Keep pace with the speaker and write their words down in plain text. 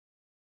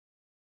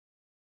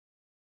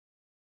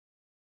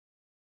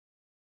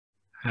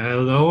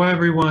Hello,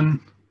 everyone.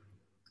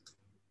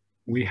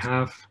 We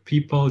have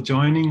people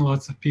joining,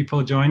 lots of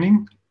people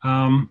joining.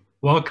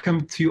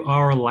 Welcome to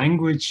our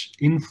language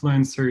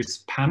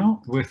influencers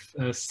panel with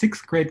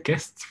 6 great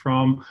guests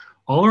from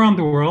all around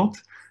the world: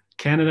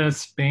 Canada,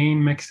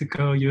 Spain,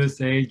 Mexico,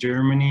 USA,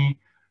 Germany.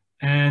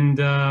 And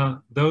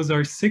those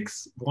are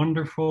 6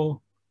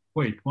 wonderful,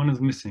 wait, one is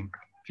missing.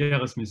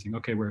 Pierre is missing.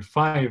 Okay, we're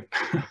 5.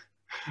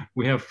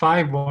 We have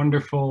 5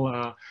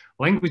 wonderful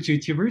language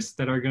YouTubers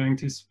that are going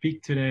to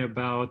speak today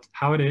about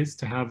how it is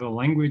to have a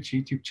language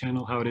YouTube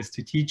channel, how it is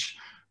to teach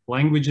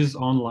languages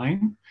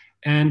online.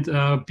 And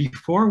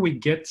before we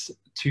get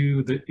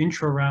to the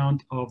intro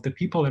round of the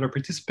people that are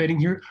participating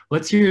here,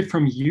 let's hear it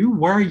from you.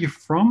 Where are you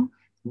from?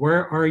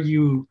 Where are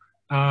you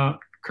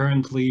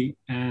currently?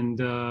 And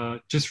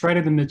just write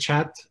it in the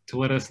chat to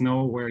let us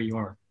know where you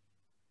are.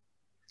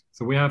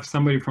 So we have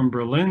somebody from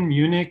Berlin,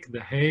 Munich,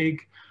 The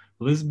Hague,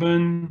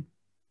 Lisbon.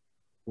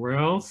 Where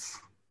else?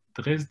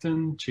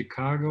 Dresden,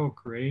 Chicago,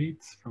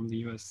 great, from the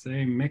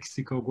USA,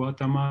 Mexico,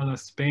 Guatemala,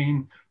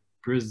 Spain,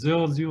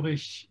 Brazil,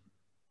 Zurich,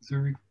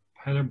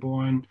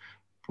 Paderborn,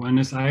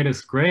 Buenos Aires,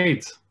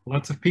 great,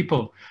 lots of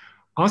people.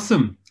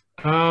 Awesome.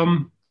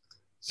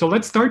 So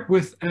let's start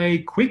with a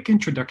quick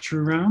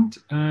introductory round.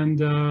 And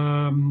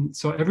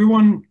so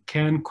everyone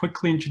can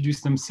quickly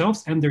introduce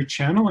themselves and their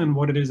channel and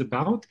what it is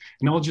about.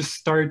 And I'll just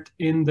start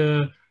in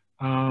the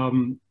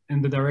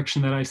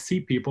direction that I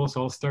see people.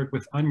 So I'll start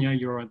with Anja.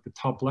 You're at the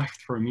top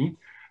left for me.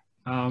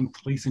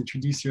 Please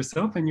introduce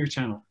yourself and your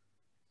channel.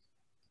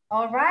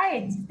 All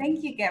right.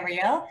 Thank you,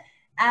 Gabriel.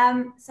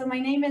 So my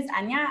name is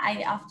Anja.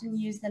 I often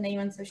use the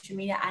name on social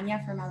media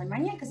Anja from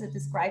Alemania because it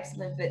describes a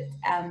little bit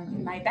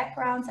my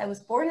background. I was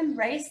born and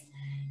raised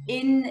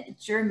in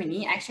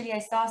Germany. Actually, I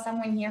saw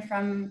someone here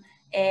from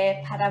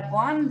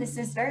Paderborn. This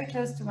is very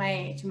close to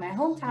my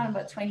hometown,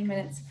 about 20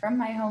 minutes from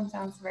my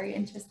hometown. It's very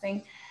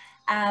interesting.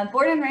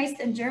 Born and raised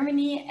in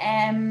Germany,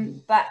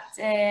 but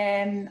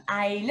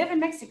I live in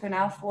Mexico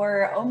now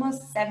for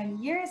almost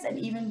 7 years. And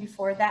even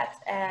before that,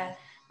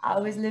 I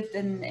always lived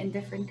in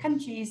different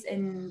countries,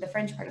 in the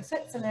French part of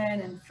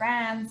Switzerland, in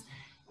France,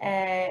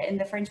 in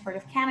the French part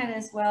of Canada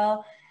as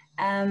well.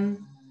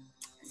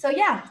 So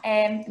yeah,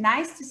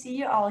 nice to see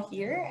you all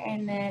here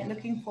and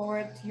looking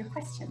forward to your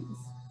questions.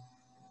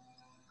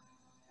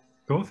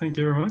 Cool, thank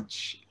you very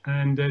much.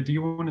 And do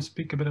you want to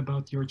speak a bit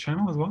about your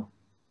channel as well?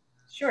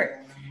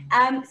 Sure.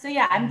 So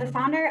yeah, I'm the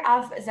founder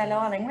of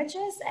ZALOA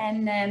Languages,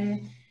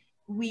 and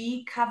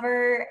we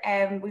cover,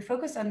 we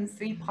focus on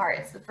 3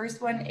 parts. The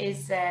first one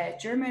is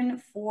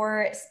German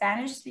for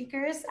Spanish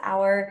speakers.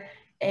 Our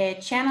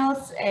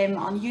channels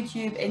on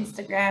YouTube,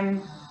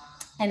 Instagram,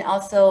 and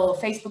also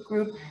Facebook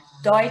group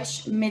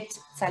Deutsch mit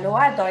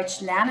ZALOA,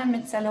 Deutsch lernen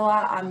mit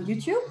ZALOA on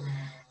YouTube.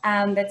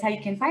 That's how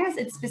you can find us.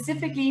 It's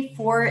specifically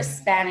for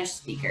Spanish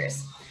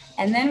speakers.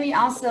 And then we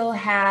also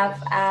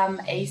have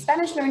a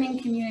Spanish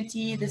learning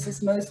community. This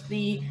is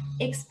mostly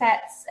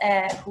expats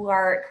who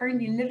are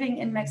currently living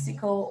in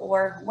Mexico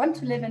or want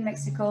to live in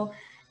Mexico.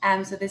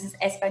 So this is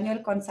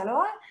Español con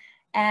ZALOA.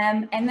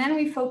 And then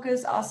we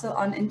focus also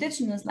on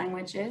indigenous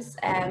languages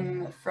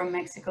from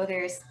Mexico.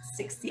 There's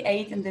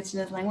 68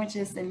 indigenous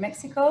languages in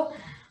Mexico.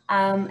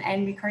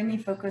 And we currently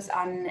focus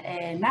on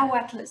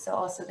Nahuatl. So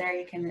also there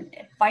you can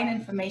find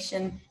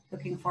information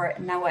looking for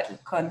Nahuatl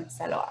con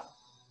ZALOA.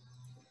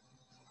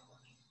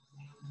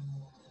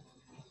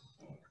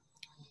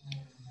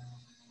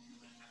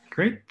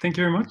 Great, thank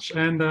you very much.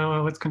 And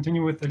let's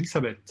continue with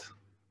Elisabeth.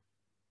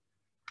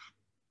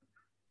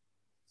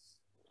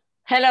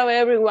 Hello,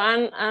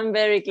 everyone. I'm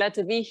very glad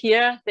to be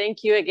here.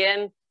 Thank you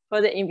again for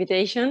the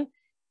invitation.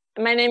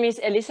 My name is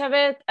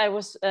Elisabeth. I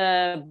was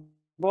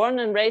born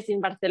and raised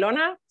in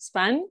Barcelona,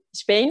 Spain,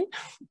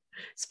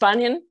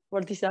 Spanian,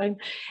 what design.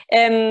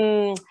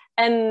 And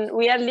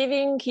we are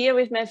living here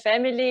with my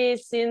family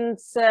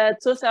since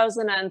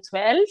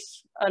 2012.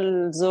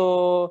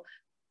 Also,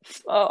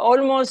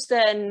 almost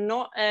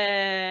 9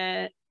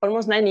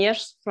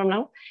 years from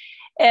now,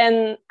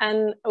 and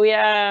we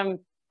are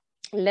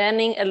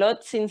learning a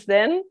lot since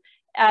then.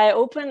 I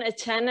opened a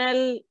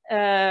channel,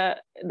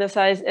 the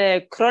size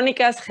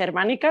Crónicas,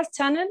 Germánicas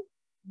channel.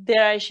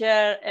 There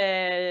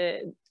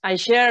I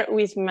share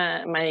with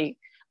my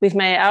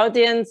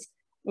audience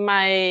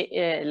my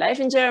life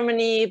in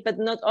Germany, but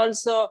not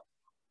also.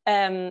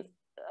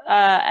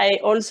 I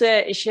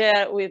also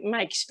share with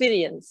my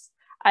experience.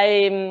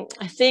 I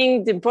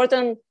think the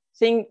important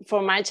thing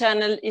for my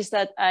channel is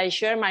that I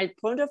share my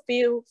point of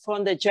view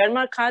from the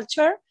German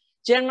culture.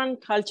 German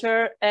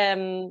culture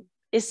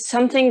is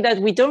something that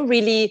we don't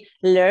really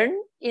learn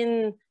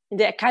in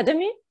the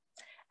academy.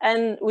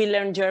 And we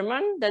learn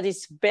German, that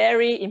is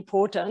very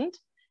important,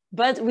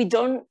 but we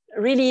don't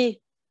really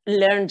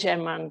learn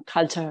German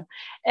culture.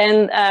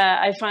 And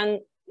I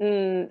find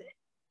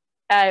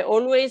I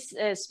always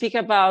speak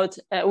about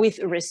with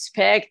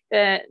respect.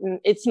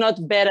 It's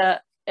not better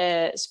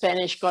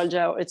Spanish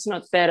culture, it's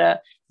not better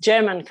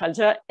German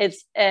culture.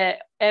 It's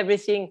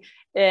everything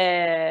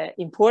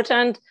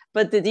important,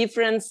 but the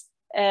difference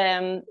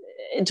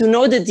to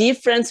know the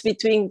difference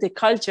between the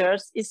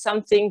cultures is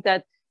something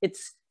that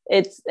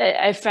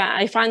I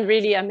find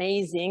really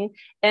amazing,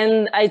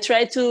 and I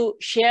try to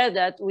share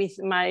that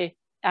with my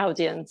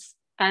audience,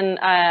 and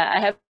I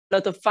have a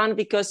lot of fun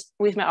because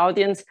with my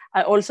audience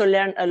I also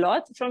learn a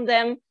lot from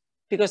them,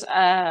 because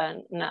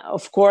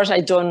of course I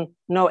don't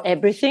know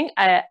everything.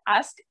 I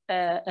ask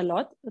a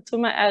lot to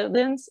my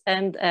audience,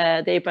 and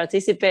they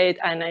participate,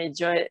 and I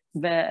enjoy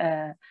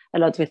a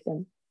lot with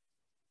them.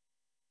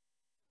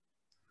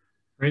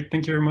 Great,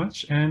 thank you very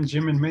much. And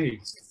Jim&May.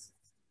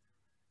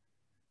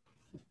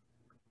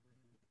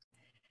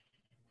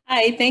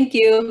 Hi, thank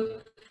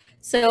you.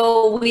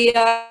 So we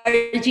are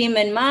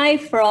Jim&May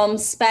from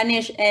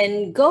Spanish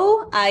and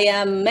Go. I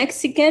am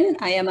Mexican.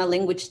 I am a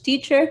language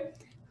teacher.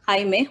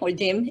 Jaime, or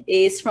Jim,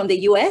 is from the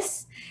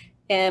US.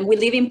 And we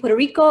live in Puerto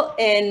Rico.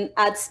 And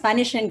at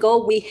Spanish and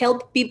Go, we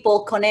help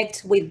people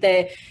connect with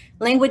the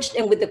language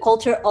and with the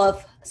culture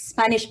of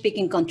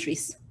Spanish-speaking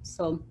countries.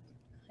 So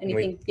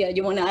anything,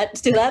 you want to add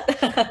to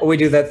that? Well, we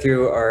do that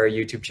through our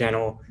YouTube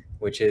channel,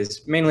 which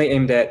is mainly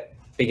aimed at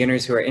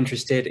beginners who are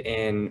interested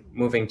in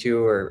moving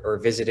to or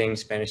visiting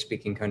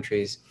Spanish-speaking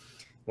countries.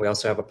 We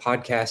also have a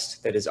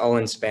podcast that is all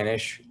in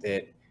Spanish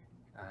that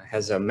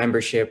has a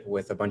membership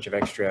with a bunch of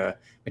extra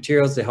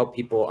materials to help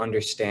people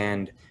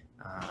understand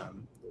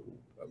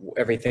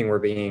everything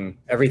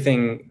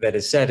that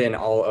is said in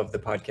all of the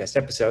podcast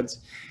episodes.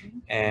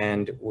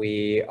 And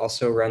we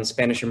also run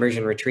Spanish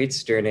immersion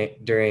retreats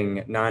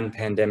during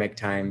non-pandemic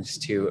times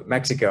to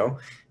Mexico.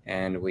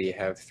 And we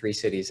have 3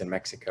 cities in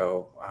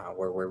Mexico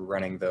where we're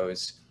running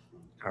those,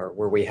 or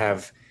where we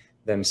have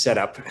them set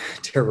up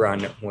to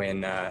run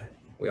when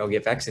we all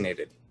get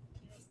vaccinated.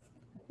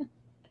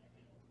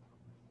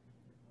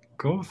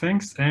 Cool,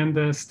 thanks.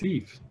 And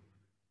Steve.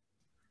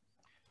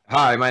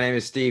 Hi, my name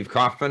is Steve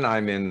Kaufmann.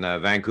 I'm in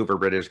Vancouver,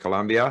 British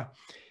Columbia.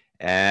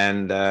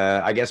 And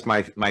I guess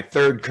my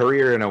third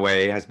career in a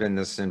way has been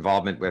this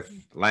involvement with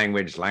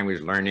language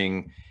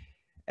learning.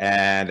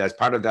 And as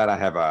part of that, I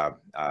have a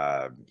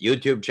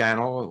YouTube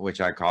channel, which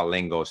I call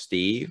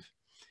Lingosteve.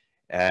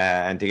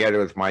 And together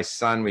with my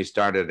son, we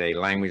started a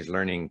language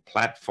learning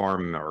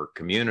platform or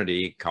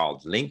community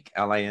called LingQ,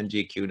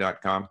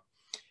 LingQ.com.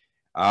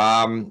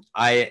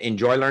 I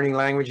enjoy learning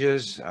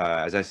languages.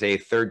 As I say,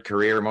 third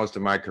career, most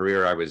of my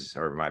career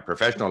my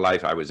professional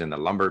life, I was in the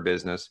lumber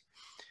business.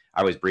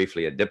 I was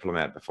briefly a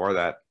diplomat before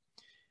that.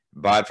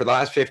 But for the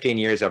last 15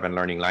 years, I've been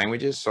learning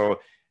languages. So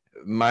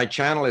my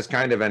channel is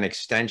kind of an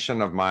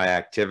extension of my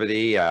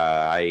activity.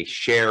 I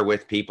share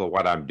with people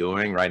what I'm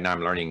doing. Right now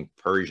I'm learning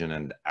Persian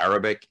and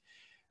Arabic.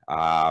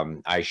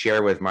 I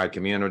share with my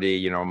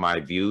community, my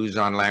views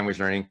on language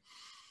learning.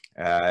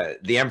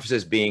 The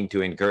emphasis being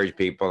to encourage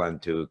people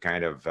and to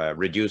kind of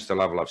reduce the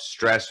level of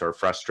stress or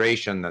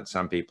frustration that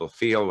some people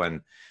feel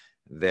when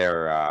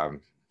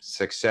their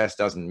success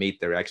doesn't meet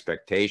their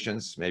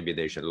expectations. Maybe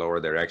they should lower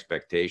their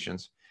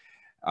expectations.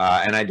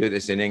 And I do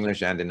this in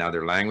English and in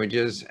other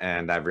languages,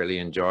 and I've really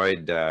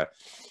enjoyed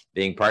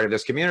being part of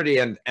this community.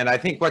 And I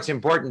think what's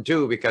important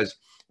too, because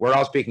we're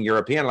all speaking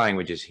European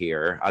languages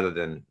here, other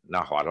than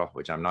Nahuatl,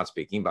 which I'm not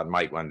speaking, but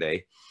might one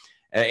day.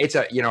 It's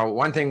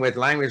one thing with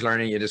language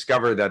learning, you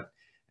discover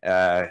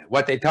that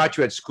what they taught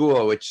you at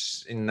school,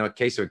 which in the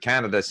case of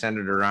Canada,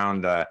 centered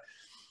around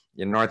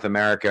in North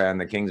America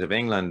and the Kings of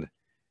England,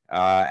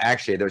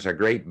 actually there's a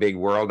great big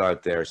world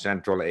out there: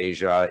 Central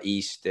Asia,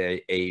 East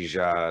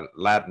Asia,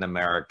 Latin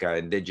America,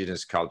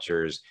 indigenous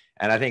cultures.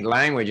 And I think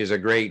language is a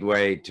great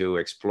way to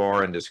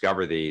explore and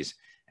discover these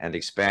and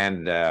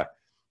expand our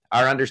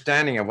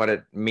understanding of what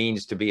it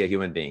means to be a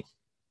human being.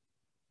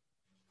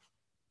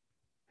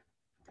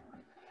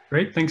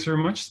 Great, thanks very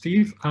much,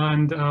 Steve.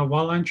 And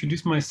while I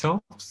introduce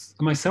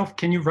myself,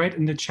 can you write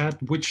in the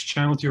chat which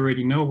channels you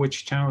already know,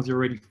 which channels you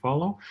already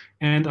follow?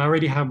 And I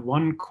already have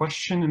one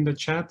question in the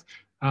chat.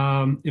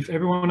 If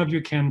every one of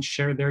you can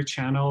share their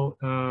channel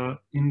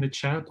in the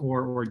chat,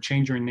 or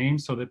change your name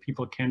so that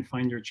people can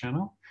find your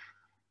channel.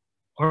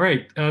 All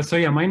right, so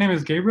yeah, my name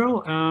is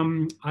Gabriel.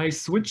 I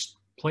switched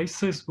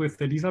places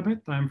with Elisabeth.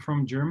 I'm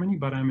from Germany,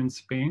 but I'm in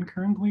Spain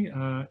currently,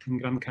 in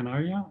Gran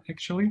Canaria,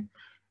 actually.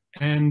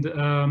 And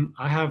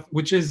I have,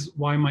 which is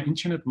why my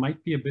internet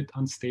might be a bit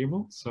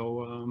unstable. So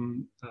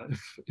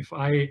if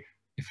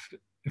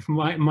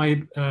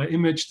my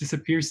image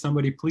disappears,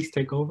 somebody please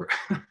take over.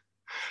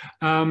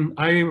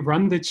 I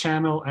run the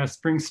channel as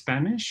Spring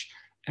Spanish,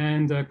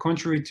 and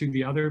contrary to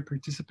the other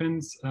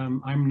participants,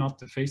 I'm not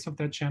the face of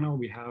that channel.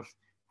 We have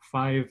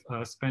 5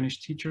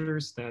 Spanish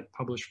teachers that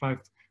publish 5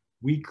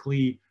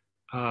 weekly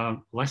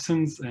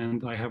lessons,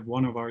 and I have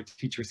one of our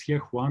teachers here,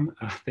 Juan,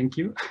 thank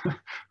you,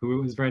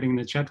 who is writing in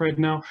the chat right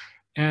now.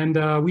 And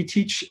we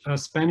teach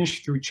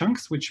Spanish through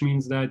chunks, which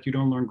means that you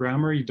don't learn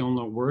grammar, you don't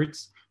learn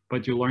words,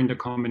 but you learn the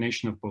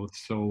combination of both.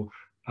 So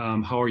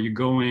how are you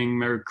going,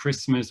 Merry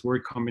Christmas,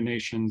 word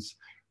combinations,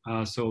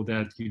 so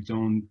that you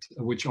don't,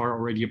 which are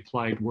already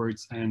applied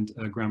words and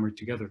grammar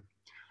together.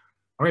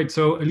 All right,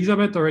 so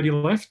Elisabeth already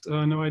left,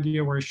 no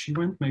idea where she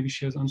went. Maybe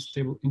she has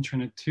unstable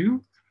internet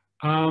too.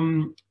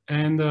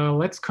 And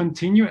let's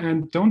continue,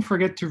 and don't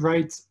forget to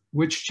write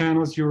which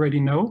channels you already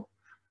know.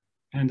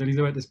 And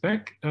Elisabeth is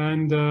back.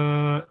 And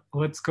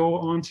let's go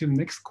on to the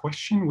next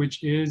question,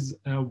 which is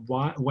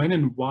when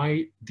and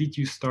why did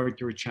you start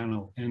your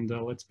channel? And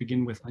let's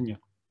begin with Anja.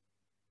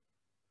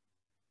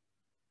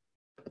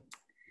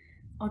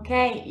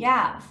 Okay,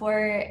 yeah,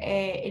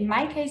 in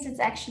my case, it's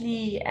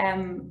actually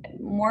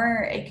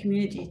more a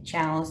community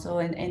channel. So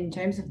in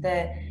terms of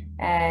the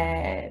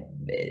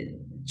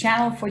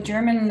channel for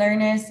German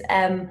learners,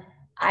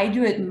 I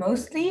do it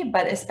mostly,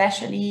 but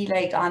especially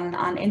like on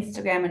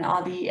Instagram and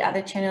all the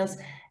other channels,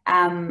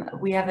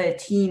 we have a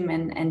team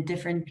and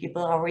different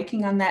people are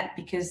working on that,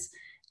 because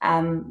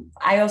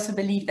I also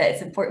believe that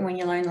it's important when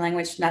you learn the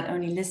language to not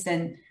only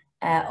listen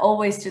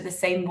always to the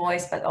same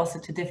voice, but also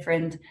to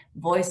different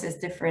voices,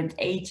 different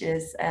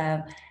ages,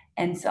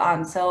 and so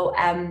on. So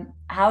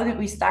how did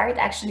we start?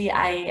 Actually,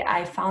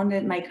 I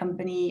founded my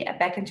company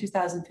back in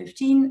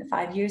 2015,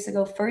 5 years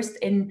ago, first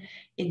in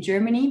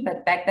Germany,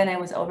 but back then I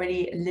was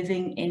already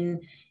living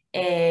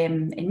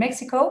in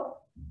Mexico.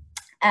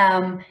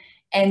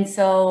 And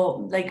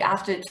so like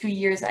after 2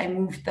 years, I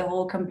moved the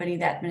whole company,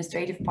 the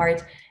administrative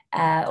part,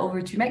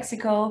 over to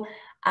Mexico.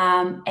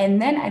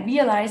 And then I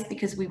realized,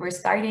 because we were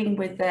starting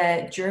with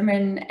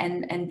German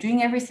and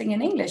doing everything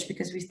in English,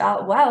 because we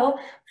thought, well,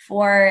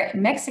 for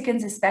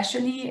Mexicans,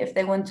 especially if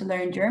they want to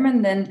learn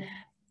German, then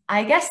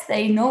I guess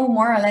they know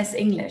more or less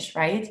English,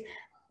 right?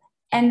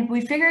 And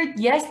we figured,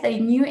 yes, they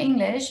knew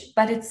English,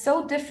 but it's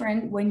so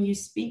different when you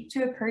speak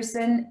to a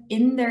person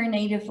in their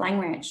native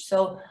language.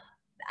 So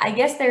I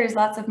guess there's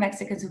lots of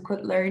Mexicans who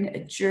could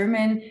learn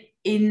German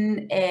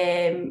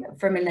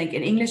from an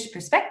English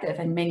perspective,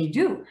 and many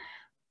do.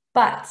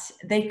 But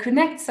they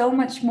connect so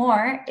much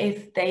more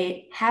if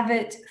they have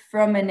it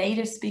from a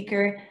native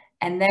speaker,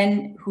 and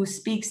then who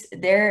speaks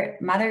their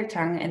mother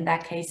tongue, in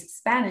that case,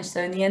 Spanish.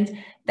 So in the end,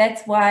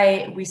 that's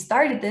why we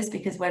started this,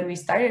 because when we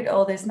started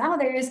all this, now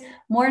there is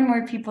more and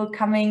more people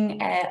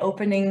coming,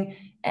 opening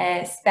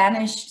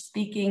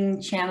Spanish-speaking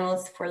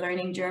channels for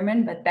learning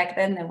German, but back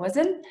then there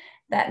wasn't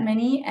that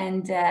many.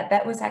 And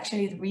that was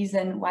actually the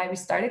reason why we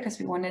started, because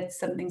we wanted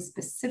something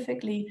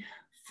specifically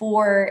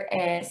for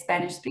a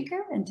Spanish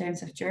speaker in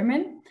terms of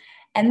German.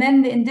 And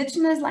then the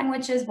indigenous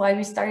languages, why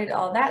we started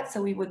all that.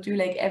 So we would do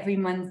like every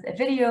month a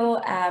video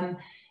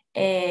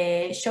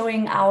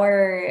showing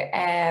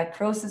our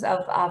process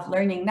of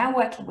learning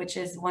Nahuatl, which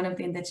is one of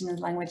the indigenous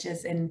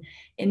languages in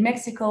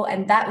Mexico.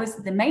 And that was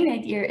the main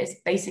idea, is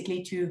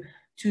basically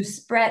to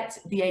spread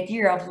the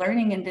idea of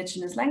learning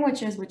indigenous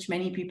languages, which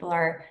many people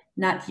are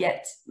not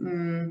yet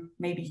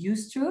maybe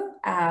used to.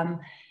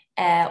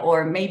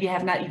 Or maybe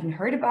have not even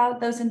heard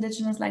about those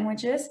indigenous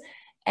languages.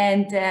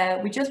 And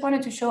we just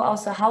wanted to show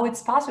also how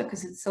it's possible,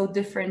 because it's so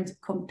different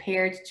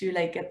compared to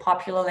like a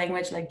popular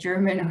language like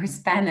German or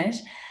Spanish,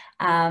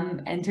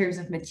 in terms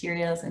of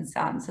materials and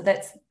so on. So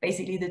that's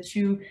basically the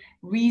two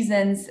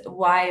reasons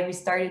why we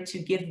started to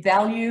give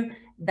value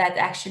that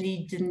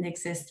actually didn't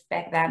exist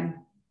back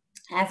then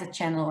as a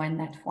channel in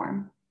that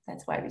form.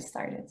 That's why we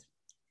started.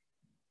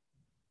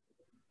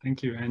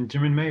 Thank you. And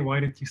Jim&May,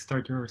 why did you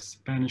start your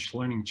Spanish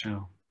learning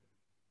channel?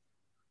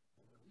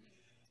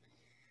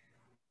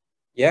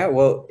 Yeah,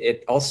 well,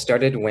 it all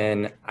started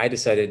when I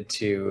decided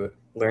to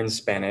learn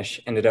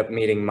Spanish, ended up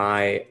meeting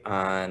Mai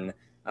on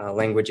a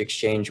language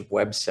exchange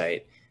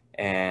website,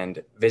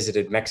 and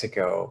visited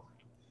Mexico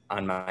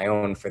on my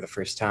own for the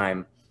first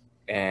time.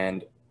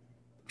 And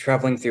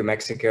traveling through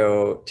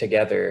Mexico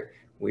together,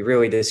 we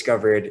really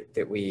discovered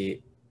that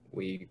we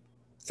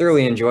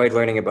thoroughly enjoyed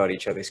learning about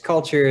each other's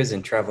cultures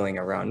and traveling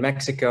around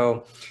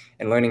Mexico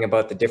and learning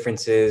about the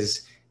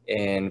differences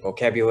in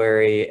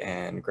vocabulary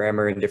and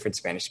grammar in different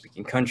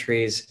Spanish-speaking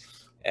countries.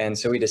 And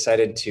so we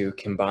decided to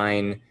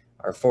combine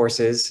our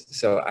forces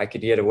so I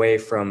could get away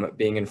from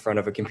being in front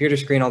of a computer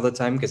screen all the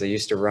time, because I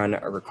used to run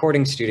a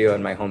recording studio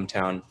in my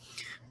hometown,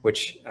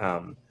 which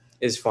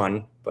is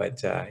fun,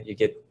 but you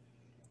get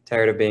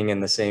tired of being in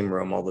the same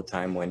room all the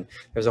time when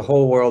there's a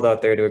whole world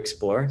out there to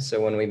explore. So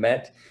when we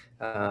met,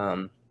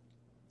 well,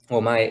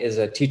 Mai is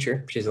a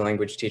teacher. She's a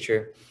language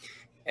teacher,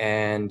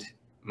 and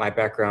my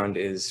background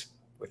is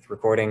with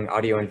recording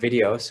audio and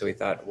video. So we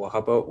thought, well, how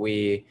about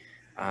we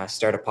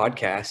start a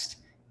podcast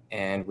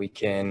and we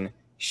can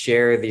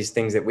share these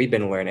things that we've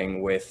been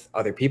learning with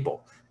other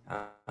people,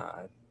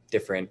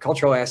 different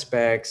cultural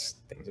aspects,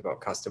 things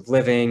about cost of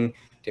living,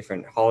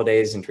 different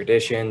holidays and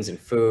traditions and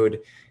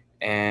food.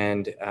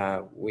 And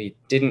we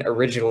didn't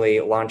originally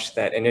launch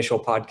that initial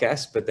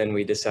podcast, but then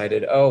we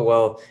decided, oh,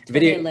 well,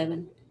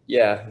 video,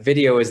 yeah,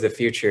 video is the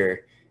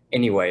future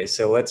anyway,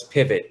 so let's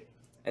pivot.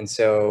 And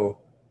so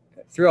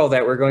through all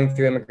that, we're going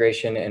through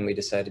immigration, and we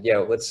decided, yeah,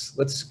 let's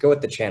go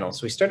with the channel.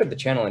 So we started the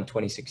channel in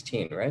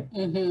 2016, right?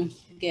 Mm-hmm.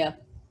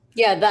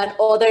 Yeah, that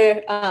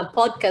other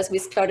podcast, we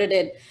started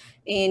it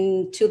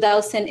in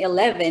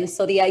 2011.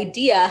 So the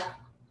idea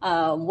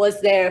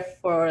was there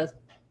for,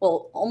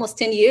 well, almost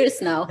 10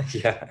 years now.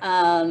 Yeah.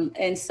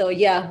 And so,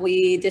 yeah,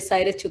 we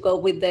decided to go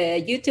with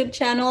the YouTube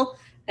channel.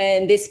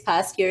 And this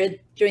past year,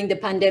 during the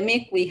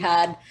pandemic, we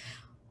had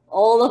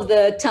all of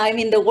the time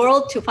in the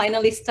world to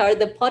finally start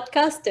the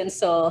podcast. And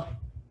so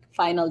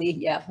finally,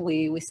 yeah,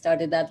 we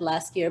started that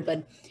last year.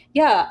 But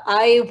yeah,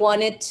 I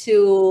wanted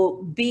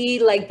to be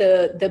like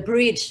the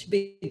bridge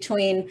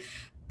between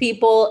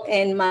people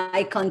in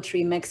my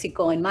country,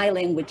 Mexico, and my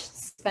language,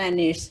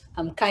 Spanish.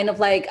 Kind of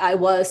like I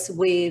was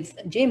with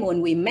Jim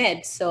when we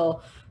met.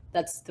 So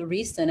that's the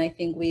reason I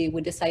think we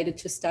decided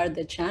to start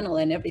the channel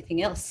and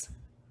everything else.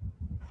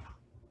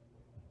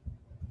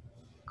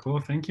 Cool,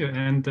 thank you.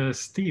 And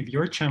Steve,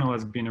 your channel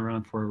has been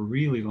around for a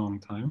really long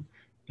time.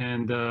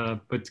 And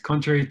but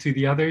contrary to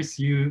the others,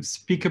 you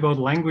speak about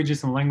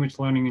languages and language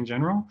learning in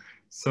general.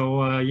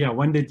 So yeah,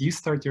 when did you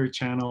start your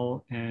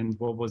channel and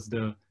what was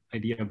the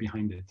idea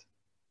behind it?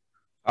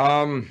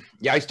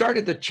 Yeah, I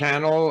started the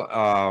channel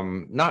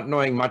not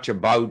knowing much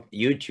about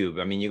YouTube.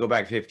 I mean, you go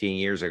back 15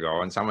 years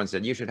ago and someone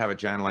said you should have a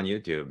channel on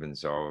YouTube. And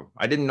so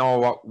I didn't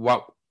know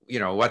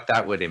what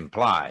that would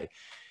imply.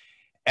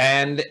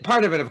 And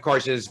part of it, of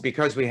course, is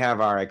because we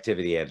have our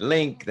activity at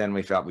LingQ, then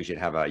we felt we should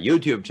have a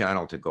YouTube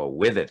channel to go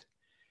with it.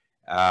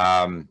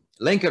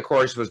 LingQ, of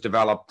course, was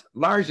developed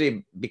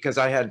largely because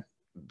I had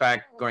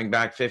going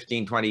back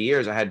 15, 20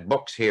 years, I had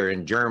books here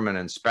in German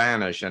and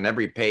Spanish, and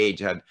every page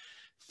had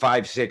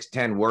 5, 6,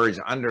 10 words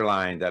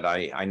underlined that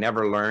I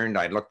never learned.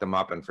 I'd look them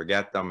up and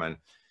forget them. And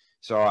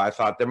so I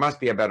thought there must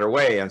be a better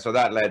way. And so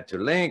that led to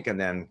LingQ,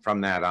 and then from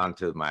that on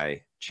to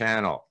my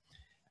channel.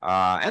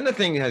 And the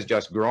thing has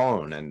just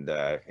grown, and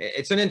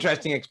it's an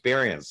interesting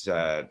experience,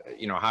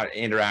 you know, how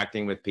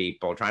interacting with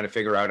people, trying to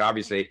figure out,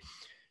 obviously,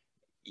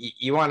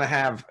 you want to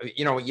have,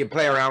 you know, you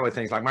play around with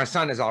things like my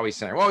son is always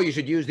saying, well, you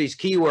should use these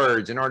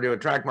keywords in order to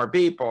attract more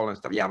people and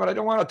stuff. Yeah, but I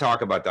don't want to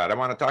talk about that. I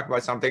want to talk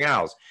about something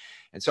else.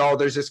 And so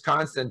there's this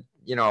constant,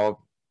 you know,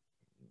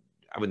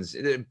 I wouldn't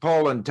say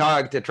pull and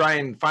tug to try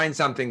and find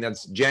something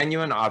that's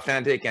genuine,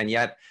 authentic, and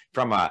yet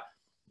from a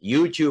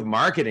YouTube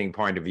marketing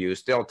point of view,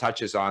 still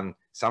touches on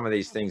some of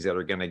these things that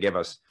are going to give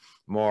us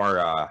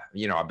more,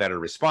 you know, a better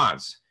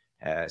response.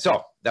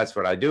 So that's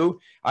what I do.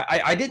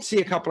 I did see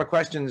a couple of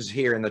questions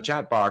here in the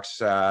chat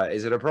box.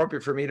 Is it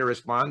appropriate for me to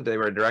respond? They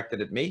were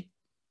directed at me.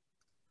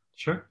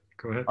 Sure,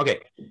 go ahead.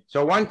 Okay,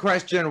 so one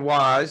question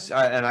was,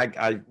 and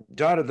I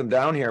jotted them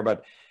down here,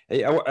 but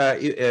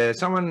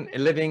someone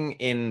living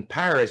in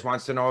Paris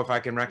wants to know if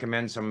I can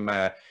recommend some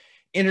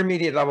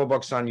intermediate level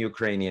books on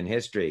Ukrainian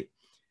history.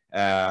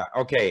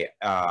 Okay,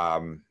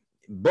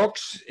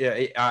 books,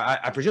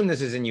 I presume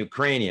this is in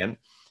Ukrainian.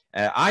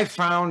 I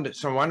found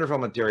some wonderful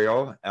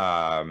material,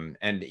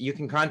 and you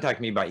can contact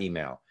me by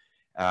email.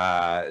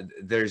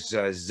 There's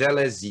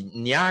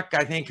Zelezniak,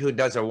 I think, who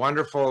does a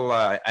wonderful,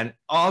 and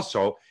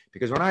also,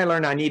 because when I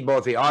learn, I need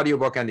both the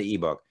audiobook and the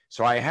ebook.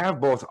 So I have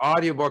both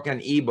audiobook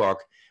and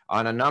ebook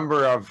on a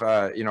number of,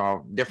 you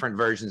know, different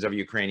versions of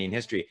Ukrainian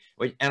history.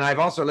 And I've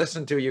also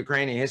listened to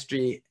Ukrainian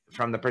history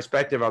from the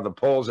perspective of the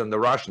Poles and the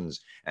Russians,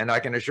 and I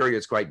can assure you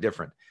it's quite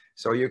different.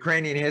 So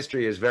Ukrainian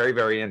history is very,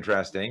 very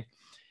interesting.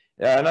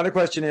 Another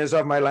question is,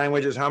 of my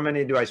languages, how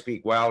many do I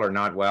speak well or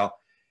not well?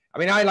 I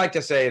mean, I like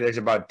to say there's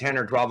about 10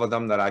 or 12 of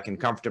them that I can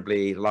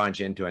comfortably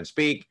launch into and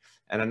speak,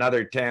 and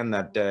another 10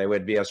 that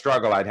would be a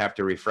struggle. I'd have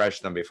to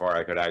refresh them before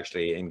I could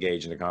actually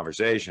engage in a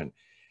conversation.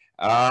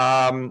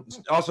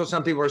 Also,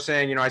 some people are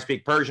saying, you know, I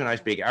speak Persian, I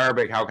speak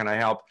Arabic, how can I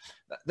help?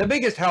 The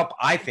biggest help,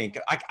 I think,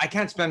 I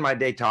can't spend my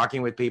day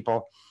talking with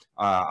people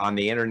on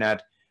the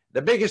internet.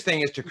 The biggest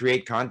thing is to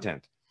create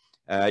content.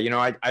 You know,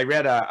 I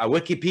read a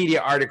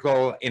Wikipedia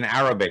article in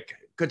Arabic.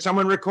 Could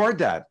someone record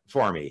that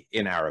for me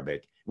in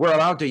Arabic? We're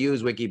allowed to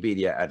use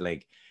Wikipedia at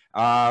LingQ.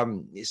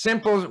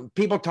 Simple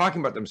people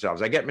talking about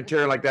themselves. I get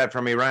material like that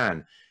from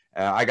Iran.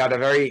 I got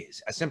a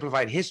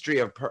simplified history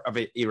of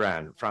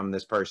Iran from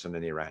this person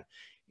in Iran.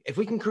 If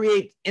we can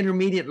create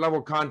intermediate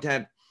level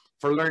content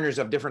for learners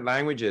of different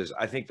languages,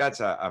 I think that's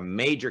a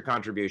major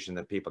contribution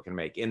that people can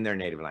make in their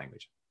native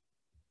language.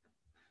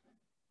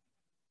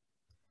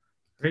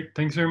 Great,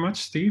 thanks very much,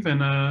 Steve.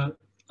 And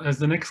as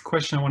the next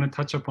question, I want to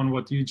touch upon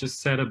what you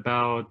just said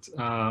about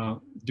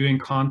doing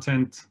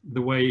content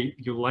the way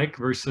you like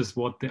versus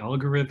what the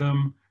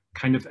algorithm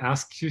kind of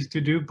asks you to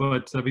do.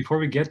 But before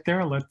we get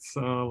there, let's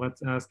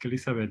ask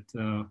Elisabeth.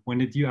 When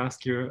did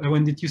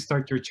you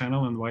start your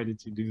channel, and why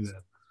did you do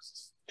that?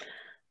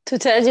 To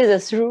tell you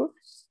the truth,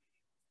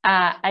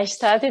 I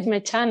started my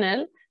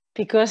channel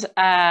because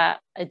I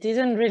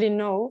didn't really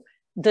know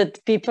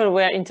that people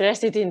were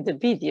interested in the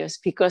videos,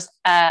 because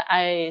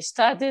I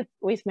started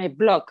with my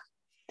blog,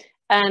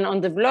 and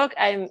on the blog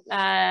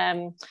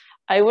I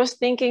was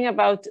thinking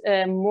about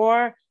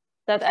more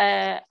that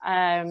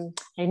I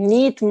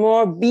need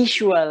more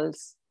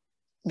visuals,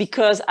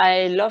 because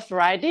I love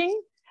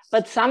writing,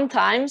 but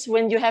sometimes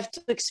when you have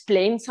to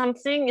explain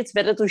something, it's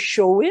better to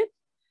show it,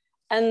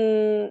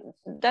 and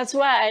that's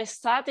why I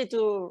started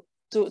to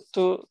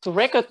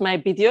record my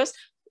videos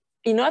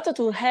in order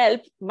to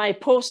help my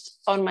post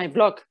on my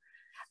blog.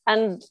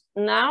 And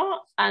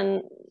now,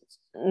 and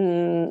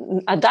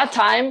at that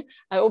time,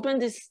 I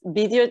opened this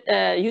video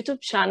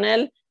YouTube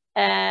channel,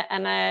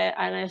 and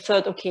I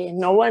thought, okay,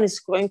 no one is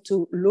going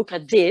to look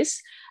at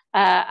this.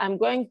 I'm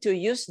going to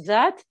use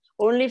that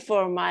only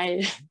for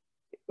my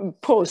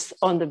post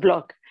on the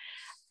blog.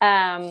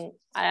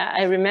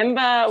 I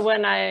remember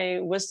when I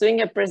was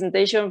doing a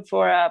presentation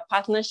for a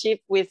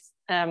partnership with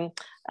a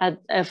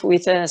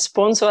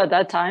sponsor at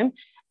that time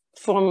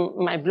from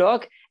my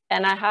blog,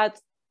 and I had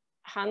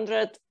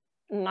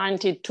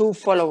 192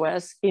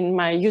 followers in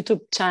my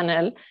YouTube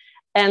channel.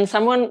 And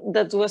someone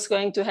that was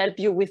going to help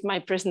you with my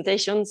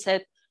presentation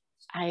said,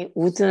 I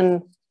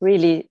wouldn't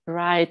really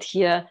write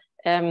here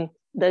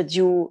that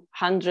you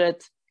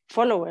 100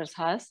 followers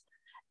has.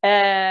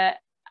 And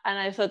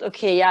I thought,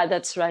 okay, yeah,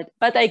 that's right.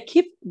 But I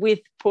keep with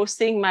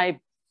posting my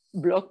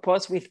blog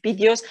posts with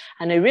videos,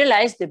 and I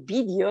realized the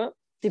video,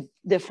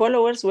 the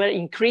followers were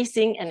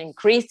increasing and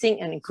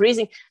increasing and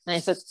increasing. And I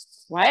thought,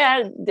 why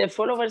are the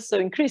followers so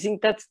increasing?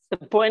 That's the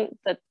point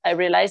that I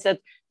realized, that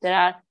there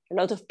are a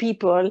lot of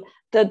people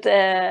that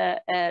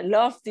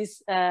love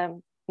this.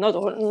 I'm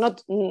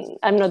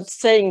not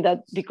saying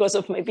that because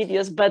of my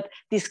videos, but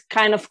this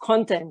kind of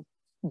content,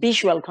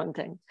 visual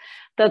content.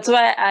 That's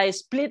why I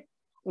split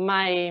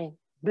my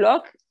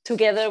blog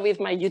together with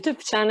my YouTube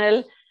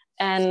channel.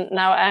 And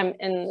now I'm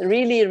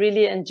really,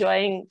 really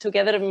enjoying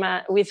together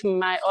with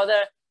my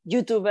other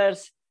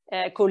YouTubers,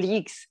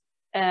 colleagues,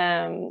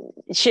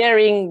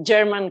 sharing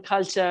German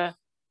culture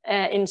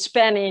in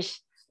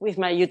Spanish with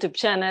my YouTube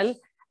channel.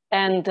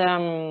 And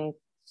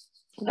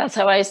that's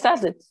how I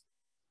started.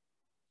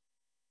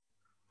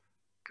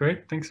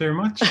 Great, thanks very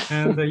much.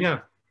 And yeah,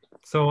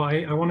 so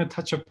I want to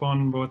touch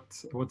upon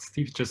what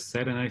Steve just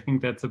said, and I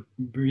think that's a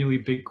really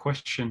big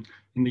question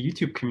in the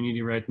YouTube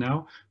community right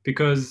now,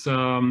 because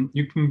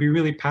you can be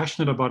really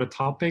passionate about a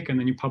topic and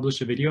then you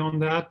publish a video on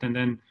that, and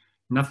then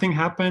nothing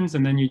happens,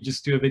 and then you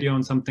just do a video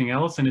on something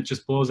else and it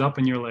just blows up,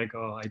 and you're like,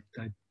 oh,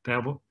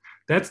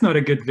 that's not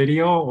a good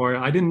video, or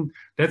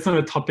that's not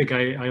a topic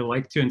I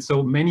like to. And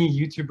so many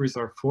YouTubers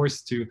are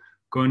forced to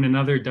go in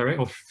another direction,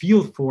 or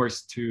feel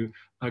forced to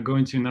go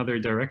into another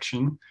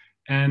direction.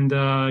 And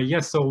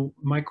yeah, so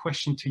my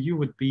question to you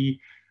would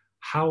be,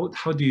 how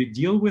do you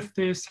deal with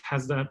this?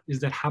 Is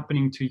that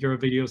happening to your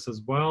videos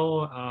as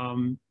well?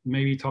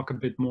 Maybe talk a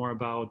bit more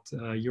about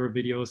your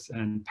videos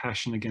and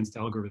passion against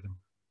algorithm.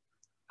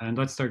 And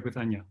let's start with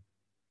Anja.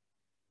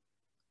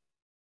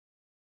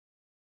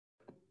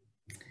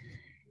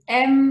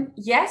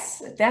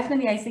 Yes,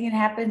 definitely. I think it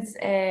happens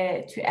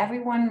to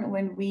everyone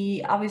when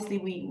we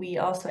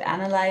also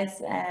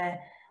analyze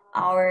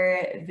our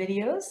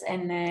videos,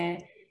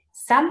 and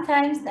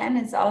sometimes then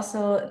it's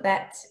also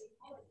that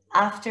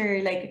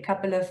after like a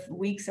couple of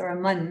weeks or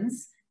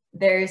months,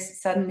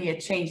 there's suddenly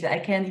a change that I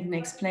can't even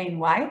explain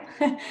why,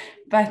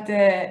 but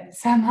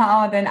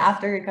somehow then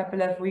after a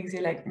couple of weeks,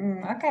 you're like,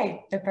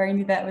 okay,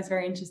 apparently that was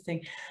very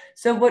interesting.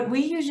 So what we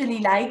usually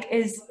like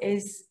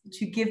is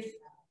to give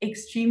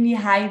extremely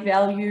high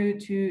value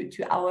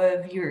to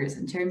our viewers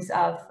in terms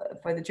of,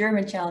 for the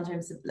German channel, in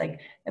terms of like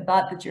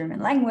about the German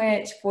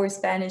language. For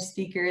Spanish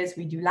speakers,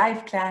 we do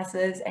live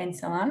classes and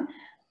so on.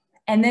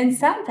 And then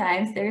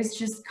sometimes there's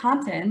just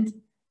content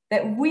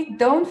that we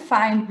don't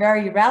find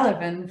very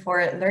relevant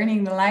for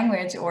learning the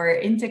language or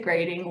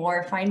integrating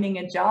or finding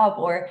a job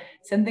or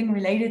something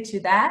related to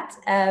that,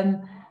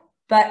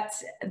 but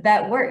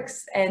that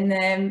works.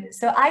 And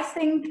so I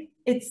think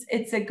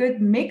it's a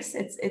good mix.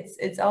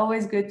 It's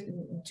always good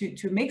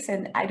to mix,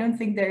 and I don't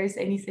think there is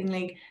anything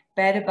like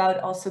bad about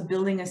also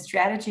building a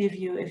strategy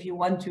if you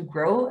want to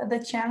grow the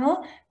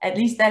channel. At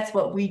least that's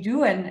what we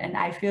do, and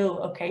I feel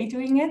okay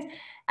doing it.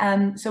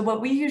 So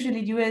what we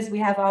usually do is we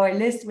have our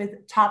list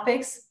with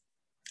topics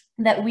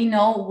that we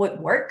know would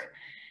work.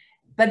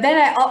 But then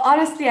I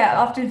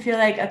often feel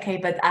like, okay,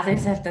 but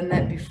others have done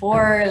that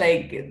before.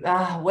 Like,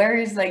 where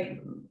is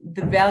like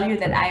the value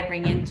that I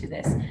bring into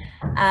this?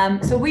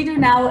 So we do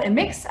now a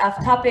mix of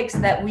topics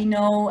that we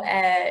know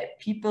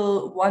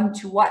people want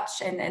to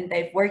watch, and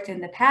they've worked in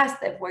the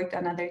past, they've worked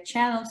on other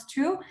channels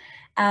too.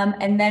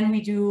 And then we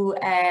do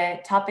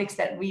topics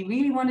that we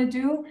really want to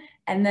do.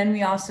 And then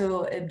we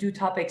also do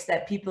topics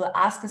that people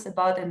ask us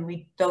about and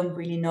we don't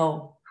really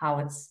know how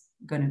it's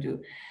going to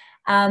do.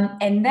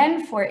 And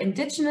then for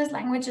indigenous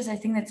languages, I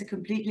think that's a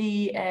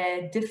completely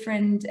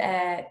different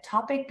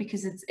topic,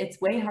 because it's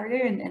way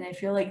harder, and I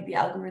feel like the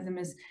algorithm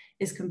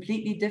is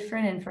completely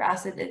different. And for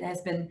us, it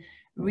has been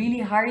really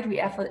hard. We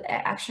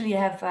actually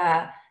have,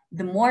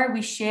 the more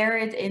we share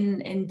it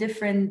in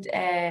different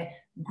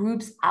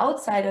groups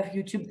outside of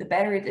YouTube, the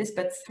better it is.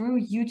 But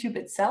through YouTube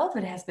itself,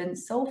 it has been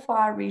so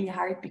far really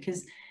hard,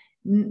 because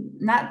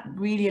not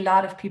really a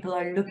lot of people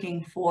are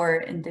looking for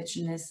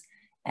indigenous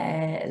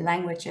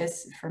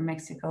languages from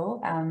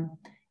Mexico.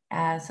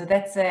 So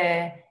that's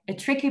a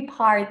tricky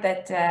part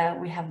that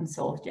we haven't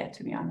solved yet,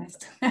 to be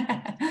honest.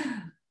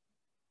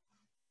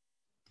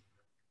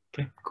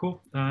 Okay,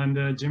 cool.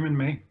 And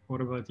Jim&May, what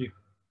about you?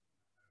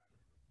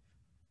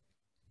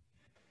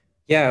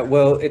 Yeah,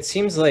 well, it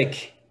seems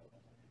like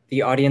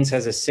the audience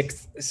has a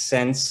sixth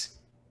sense,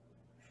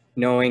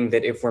 knowing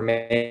that if we're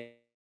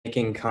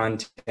making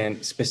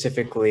content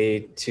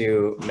specifically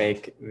to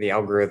make the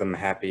algorithm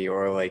happy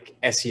or like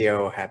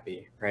SEO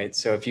happy, right?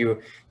 So if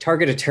you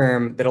target a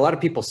term that a lot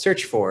of people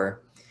search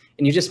for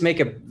and you just make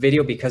a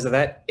video because of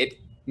that, it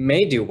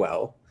may do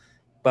well,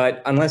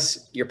 But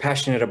unless you're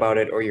passionate about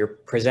it or you're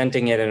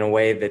presenting it in a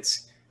way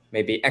that's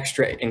maybe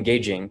extra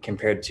engaging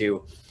compared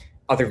to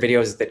other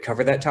videos that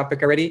cover that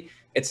topic already,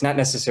 it's not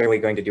necessarily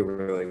going to do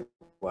really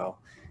well.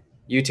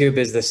 YouTube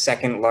is the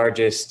second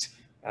largest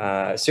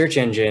search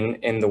engine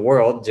in the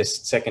world,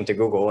 just second to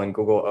Google, and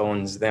Google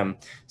owns them.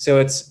 So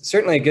it's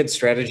certainly a good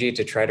strategy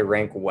to try to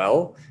rank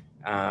well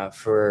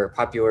for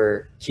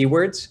popular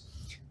keywords,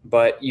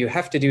 but you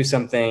have to do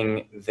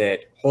something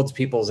that holds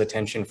people's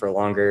attention for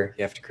longer.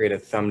 You have to create a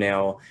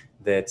thumbnail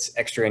that's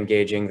extra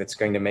engaging, that's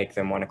going to make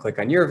them want to click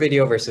on your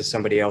video versus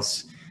somebody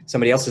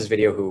else's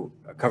video who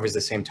covers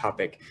the same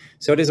topic.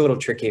 So it is a little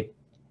tricky.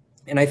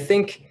 And I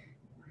think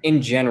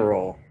in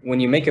general, when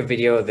you make a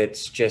video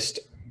that's just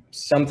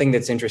something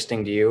that's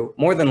interesting to you,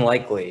 more than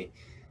likely,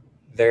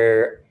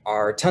 there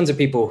are tons of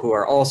people who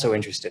are also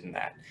interested in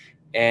that.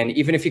 And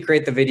even if you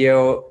create the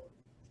video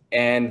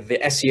and the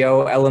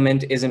SEO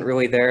element isn't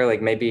really there,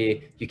 like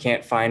maybe you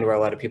can't find where a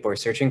lot of people are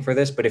searching for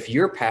this, but if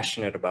you're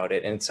passionate about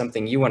it and it's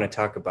something you want to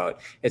talk about,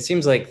 it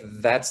seems like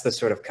that's the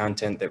sort of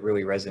content that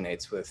really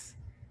resonates with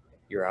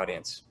your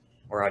audience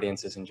or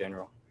audiences in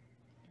general.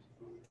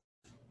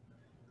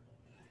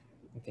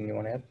 Anything you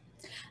want to add?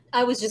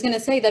 I was just going to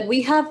say that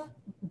we have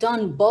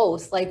done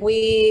both. Like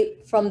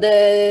from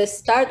the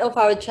start of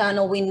our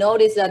channel, we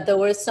noticed that there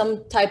were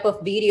some type of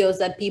videos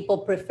that people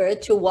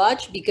preferred to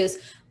watch because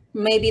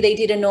maybe they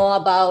didn't know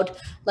about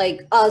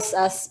like us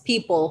as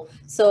people.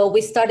 So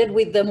we started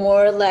with the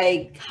more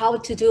like how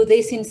to do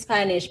this in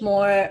Spanish,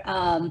 more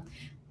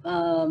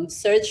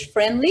search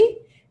friendly.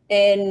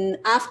 And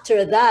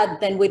after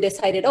that, then we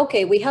decided,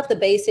 okay, we have the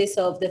basis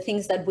of the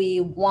things that we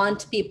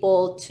want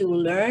people to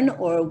learn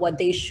or what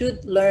they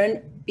should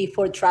learn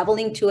before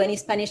traveling to any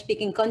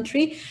Spanish-speaking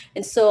country.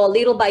 And so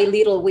little by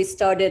little, we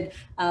started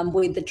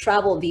with the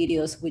travel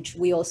videos, which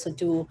we also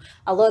do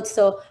a lot.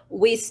 So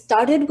we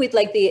started with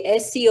like the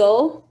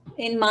SEO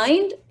in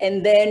mind,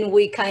 and then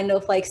we kind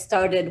of like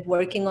started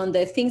working on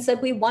the things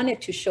that we wanted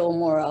to show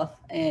more of.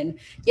 And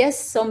yes,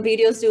 some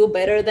videos do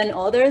better than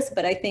others,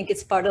 but I think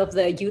it's part of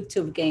the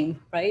YouTube game,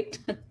 right?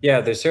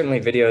 Yeah, there's certainly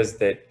videos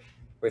that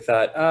we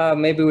thought,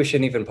 maybe we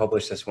shouldn't even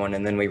publish this one.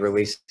 And then we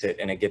released it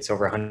and it gets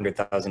over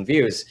 100,000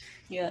 views.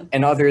 Yeah.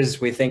 And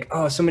others, we think,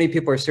 oh, so many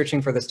people are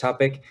searching for this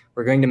topic.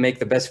 We're going to make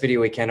the best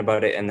video we can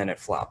about it. And then it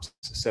flops.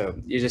 So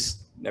you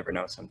just never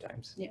know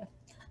sometimes. Yeah.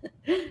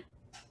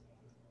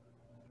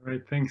 All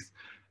right, thanks.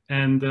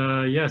 And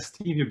yeah,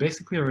 Steve, you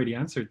basically already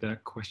answered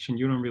that question.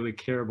 You don't really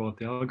care about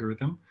the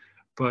algorithm,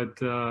 but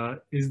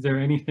is there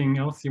anything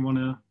else you want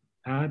to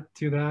add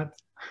to that?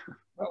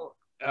 Well,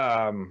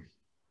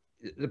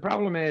 the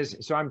problem is,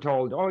 so I'm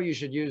told, oh, you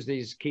should use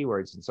these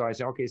keywords. And so I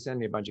say, okay, send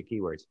me a bunch of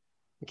keywords.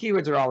 The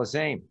keywords are all the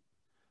same.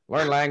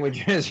 Learn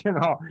languages, you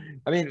know.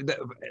 I mean,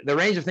 the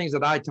range of things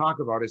that I talk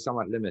about is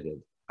somewhat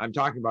limited. I'm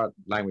talking about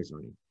language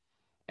learning.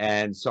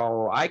 And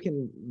so I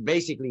can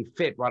basically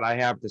fit what I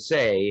have to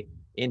say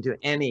into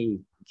any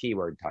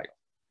keyword title.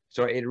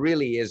 So it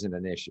really isn't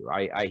an issue.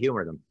 I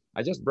humor them.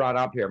 I just brought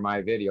up here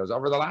my videos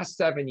over the last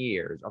 7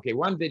 years. Okay,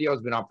 one video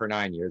has been up for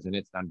 9 years and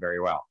it's done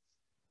very well.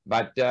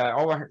 But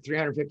over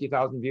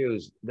 350,000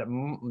 views.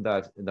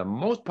 The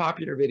most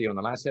popular video in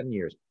the last 7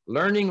 years,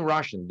 learning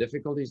Russian,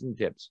 difficulties and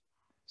tips.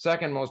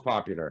 Second most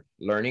popular,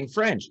 learning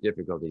French,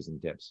 difficulties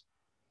and tips.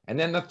 And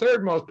then the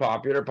third most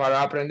popular, para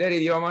aprender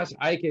idiomas,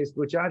 hay que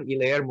escuchar y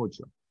leer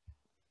mucho.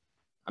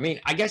 I mean,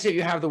 I guess if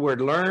you have the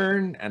word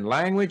learn and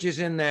languages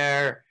in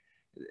there,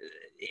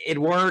 it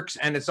works.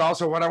 And it's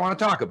also what I want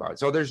to talk about.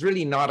 So there's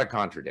really not a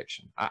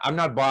contradiction. I'm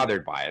not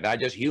bothered by it. I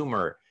just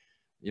humor,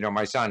 you know,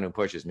 my son who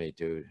pushes me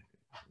to,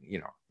 you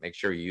know, make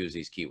sure you use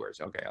these keywords.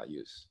 Okay, I'll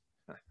use.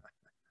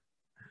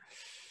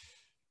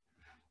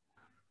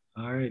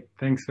 All right,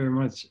 thanks very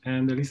much.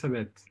 And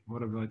Elisabeth,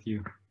 what about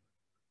you?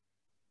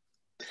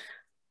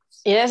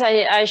 Yes,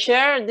 I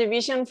share the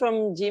vision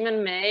from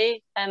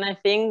Jim&May, and I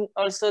think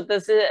also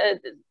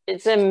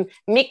it's a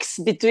mix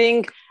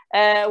between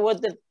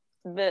what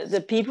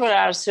the people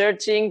are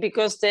searching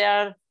because they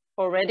are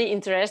already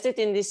interested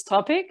in this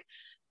topic,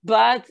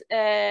 but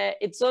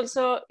it's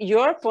also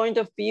your point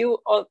of view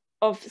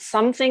of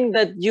something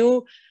that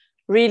you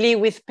really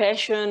with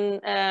passion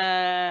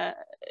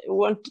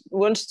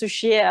wants to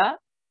share.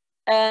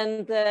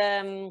 And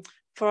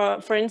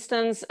for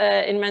instance,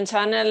 in my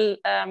channel,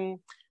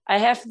 I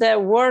have the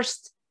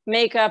worst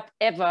makeup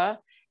ever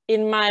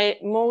in my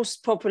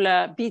most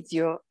popular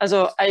video.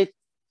 Also, I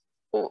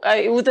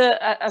would,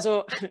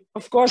 also,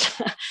 of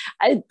course,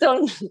 I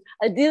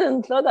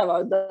didn't thought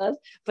about that,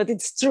 but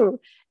it's true.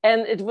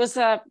 And it was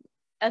a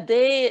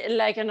day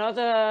like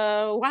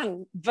another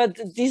one. But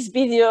this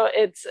video,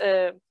 it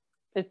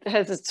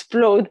has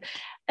exploded.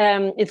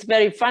 It's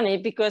very funny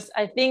because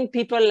I think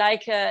people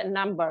like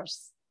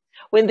numbers.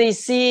 When they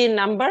see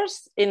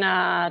numbers in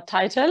a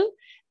title,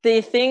 they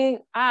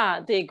think,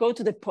 they go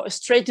to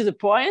straight to the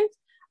point.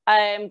 I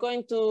am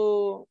going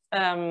to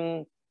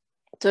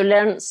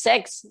learn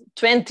sex,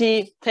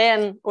 20,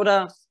 10,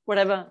 or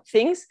whatever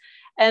things,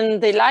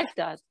 and they like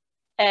that.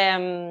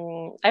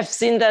 I've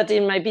seen that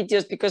in my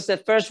videos because the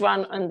first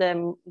one and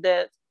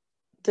the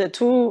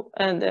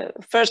the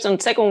first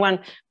and second one,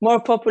 more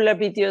popular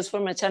videos for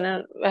my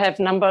channel, have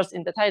numbers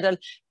in the title,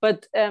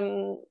 but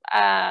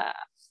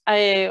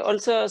I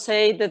also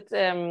say that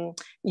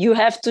you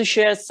have to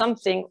share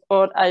something,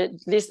 or at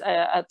least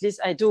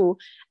I do.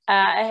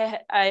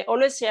 I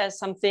always share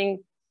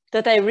something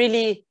that I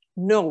really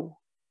know.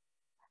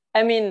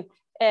 I mean,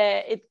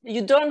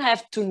 you don't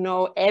have to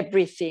know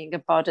everything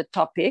about a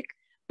topic,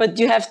 but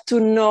you have to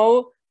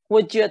know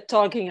what you're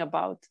talking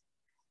about.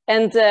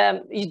 And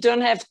you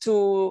don't have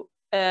to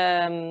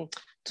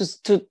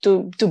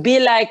be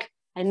like,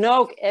 I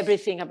know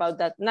everything about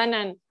that.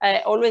 No, I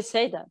always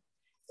say that.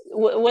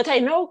 What I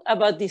know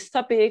about this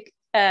topic,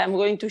 I'm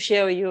going to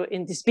share you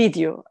in this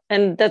video.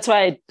 And that's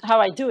how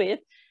I do it.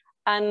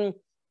 And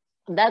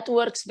that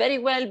works very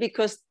well,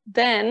 because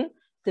then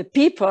the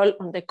people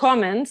on the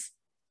comments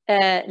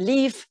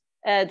leave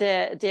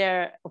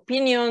their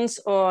opinions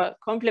or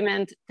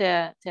compliment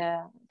the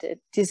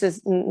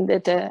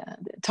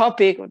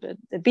topic or the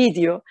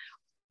video,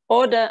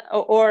 or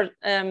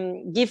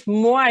give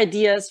more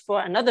ideas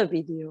for another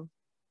video,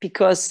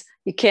 because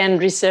you can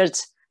research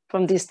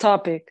from this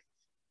topic.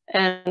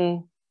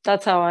 And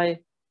that's how I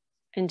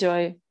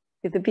enjoy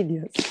with the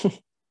videos.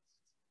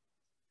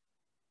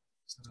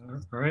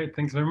 All right,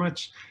 thanks very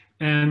much.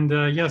 And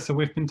yeah, so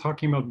we've been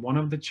talking about one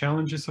of the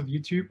challenges of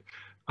YouTube,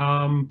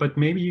 but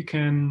maybe you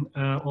can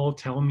all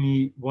tell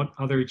me what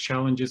other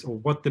challenges, or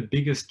what the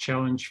biggest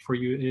challenge for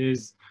you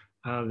is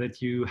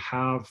that you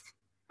have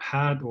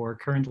had or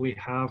currently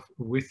have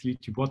with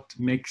YouTube. What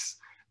makes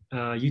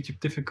YouTube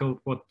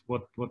difficult?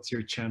 What's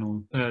your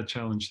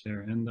challenge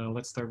there? And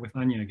let's start with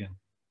Anja again.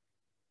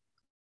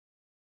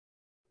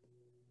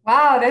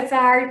 Wow, that's a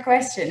hard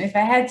question. If I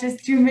had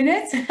just 2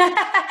 minutes.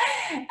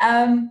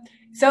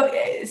 So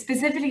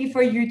specifically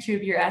for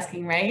YouTube, you're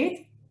asking,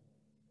 right?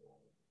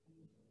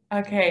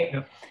 Okay.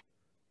 Yep.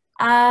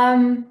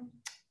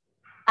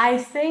 I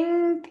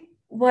think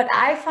what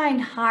I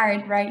find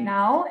hard right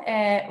now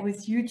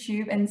with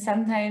YouTube, and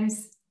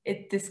sometimes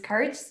it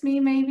discourages me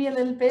maybe a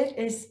little bit,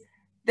 is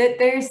that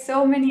there's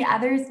so many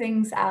other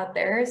things out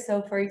there.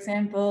 So for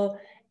example,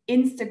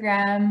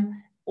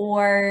 Instagram,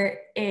 or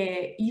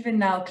even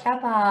now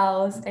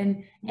Clubhouse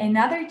and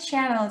other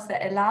channels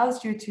that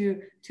allows you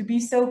to be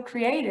so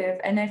creative.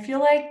 And I feel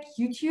like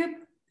YouTube,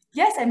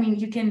 yes, I mean,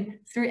 you can,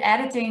 through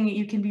editing,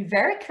 you can be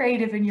very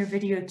creative in your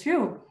video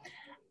too.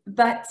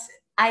 But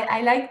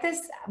I like this,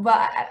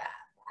 well,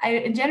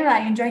 in general, I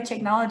enjoy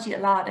technology a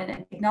lot,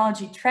 and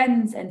technology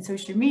trends and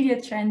social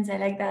media trends. I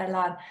like that a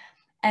lot.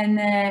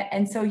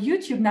 And so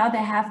YouTube, now they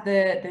have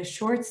the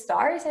short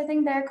stars, I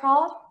think they're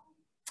called.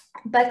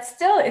 But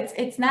still,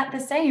 it's not the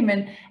same.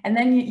 And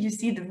then you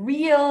see the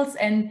reels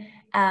and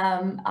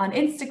on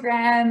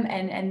Instagram,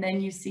 and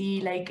then you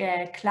see like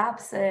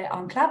clubs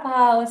on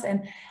Clubhouse,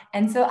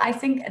 and so I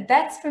think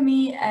that's for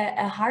me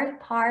a hard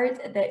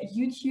part, that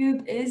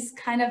YouTube is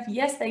kind of,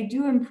 yes, they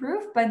do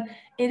improve, but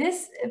it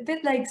is a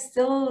bit like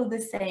still the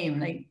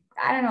same. Like,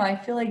 I don't know, I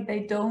feel like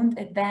they don't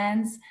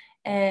advance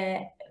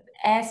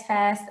as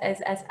fast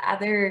as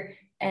other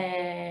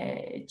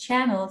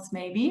channels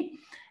maybe.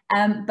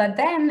 But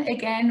then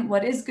again,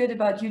 what is good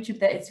about YouTube,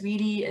 that it's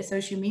really a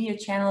social media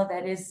channel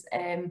that is,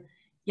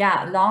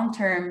 yeah,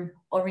 long-term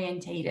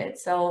orientated.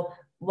 So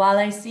while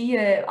I see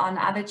on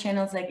other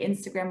channels like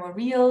Instagram or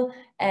Reel,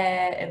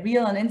 a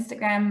Reel on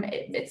Instagram,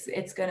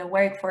 it's going to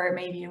work for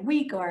maybe a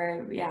week,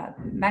 or yeah,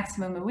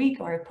 maximum a week,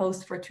 or a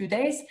post for 2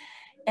 days.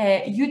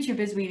 YouTube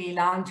is really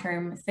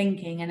long-term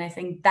thinking, and I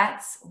think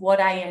that's what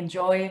I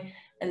enjoy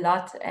a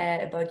lot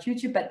about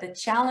YouTube. But the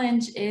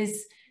challenge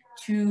is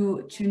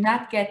to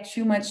not get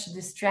too much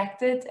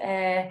distracted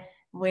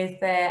with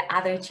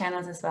other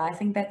channels as well. I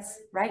think that's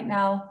right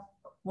now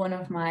one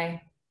of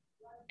my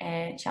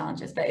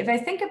challenges. But if I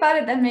think about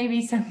it, then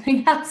maybe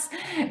something else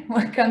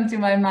will come to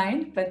my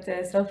mind. But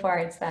so far,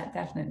 it's that,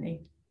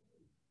 definitely.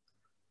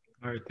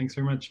 All right, thanks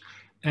very much.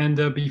 And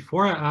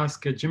before I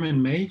ask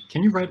Jim&May,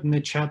 can you write in the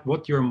chat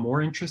what you're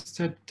more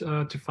interested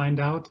to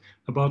find out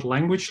about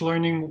language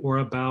learning or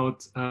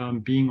about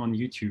being on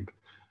YouTube?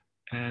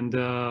 And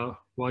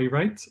while you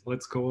write,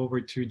 let's go over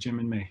to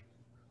Jim&May.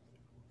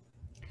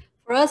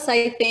 For us,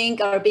 I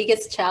think our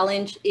biggest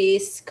challenge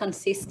is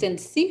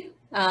consistency.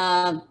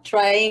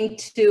 Trying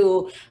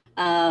to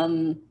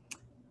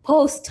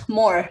post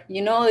more.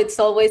 You know, it's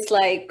always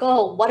like,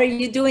 oh, what are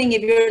you doing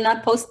if you're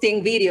not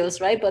posting videos,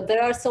 right? But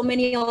there are so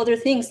many other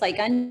things, like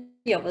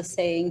Anja was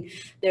saying.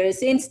 There's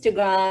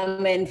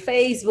Instagram and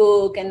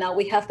Facebook, and now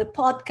we have the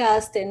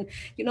podcast, and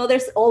you know,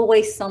 there's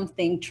always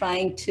something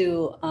trying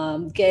to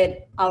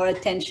get our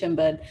attention.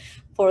 But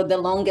for the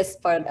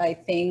longest part, I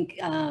think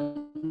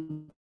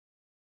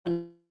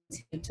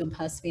YouTube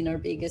has been our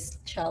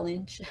biggest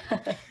challenge.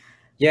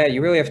 Yeah,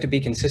 you really have to be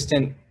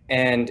consistent,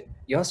 and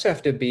you also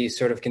have to be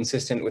sort of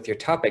consistent with your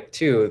topic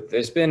too.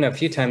 There's been a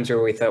few times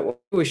where we thought, well,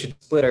 we should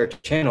split our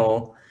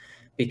channel,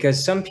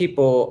 because some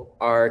people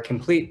are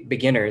complete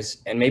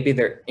beginners and maybe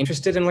they're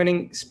interested in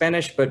learning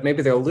Spanish, but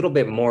maybe they're a little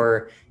bit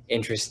more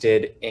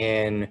interested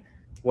in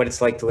what it's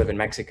like to live in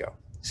Mexico.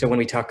 So when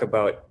we talk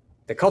about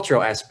the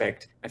cultural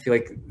aspect, I feel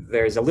like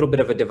there's a little bit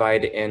of a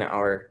divide in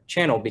our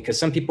channel because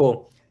some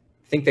people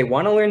think they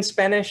want to learn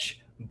Spanish,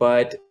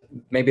 but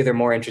maybe they're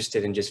more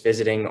interested in just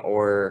visiting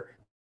or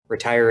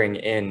retiring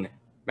in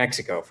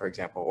Mexico, for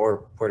example,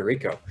 or Puerto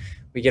Rico.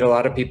 We get a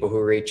lot of people who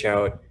reach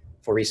out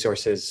for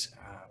resources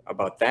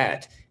about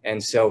that.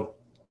 And so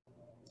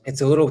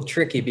it's a little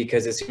tricky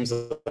because it seems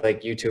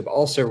like YouTube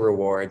also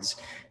rewards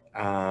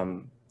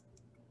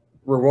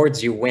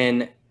you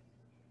when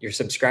your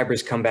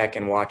subscribers come back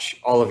and watch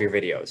all of your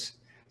videos.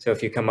 So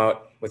if you come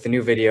out with a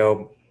new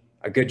video,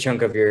 a good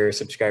chunk of your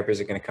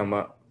subscribers are going to come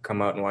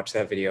out and watch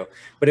that video.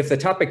 But if the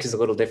topic is a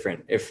little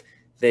different, if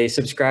they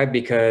subscribe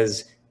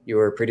because you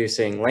are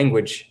producing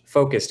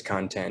language-focused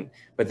content,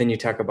 but then you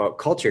talk about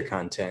culture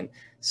content,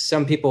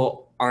 some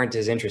people aren't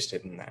as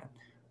interested in that,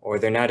 or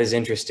they're not as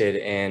interested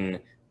in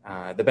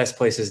the best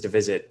places to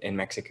visit in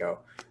Mexico,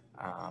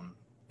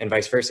 and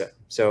vice versa.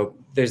 So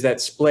there's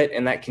that split,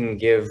 and that can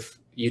give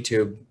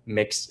YouTube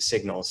mixed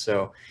signals.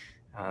 So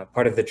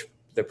part of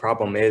the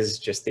problem is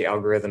just the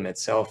algorithm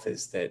itself,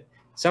 is that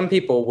some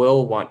people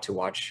will want to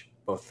watch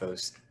both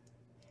those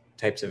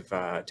types of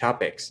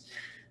topics,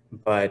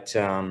 but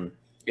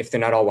if they're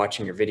not all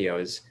watching your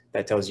videos,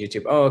 that tells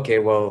YouTube, oh, okay,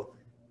 well,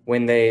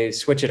 when they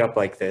switch it up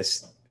like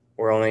this,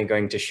 we're only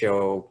going to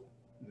show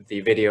the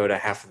video to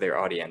half of their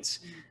audience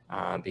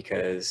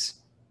because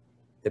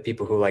the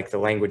people who like the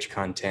language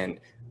content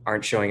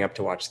aren't showing up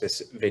to watch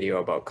this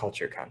video about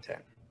culture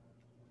content.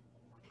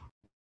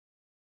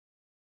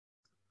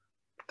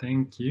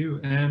 Thank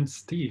you. And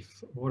Steve,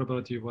 what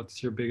about you?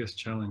 What's your biggest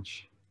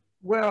challenge?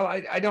 Well,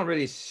 I don't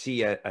really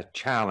see a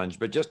challenge,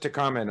 but just to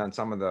comment on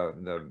some of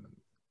the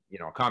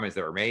comments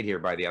that were made here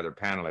by the other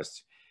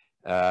panelists.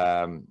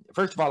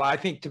 First of all, I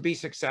think to be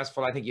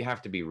successful, I think you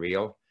have to be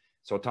real.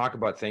 So talk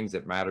about things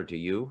that matter to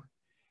you,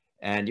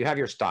 and you have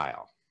your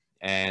style,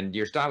 and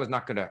your style is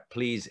not going to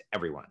please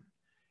everyone.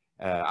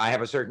 I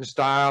have a certain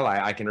style.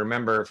 I can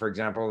remember, for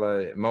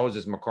example,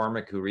 Moses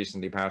McCormick, who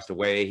recently passed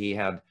away. He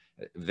had,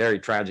 very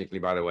tragically,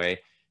 by the way,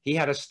 he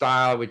had a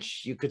style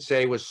which you could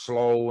say was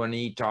slow, and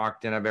he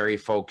talked in a very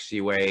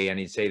folksy way, and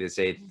he'd say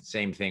the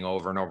same thing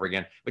over and over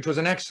again, which was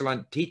an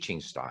excellent teaching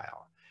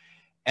style.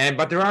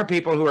 But there are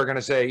people who are going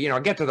to say,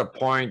 get to the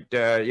point,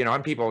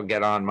 and people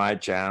get on my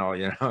channel,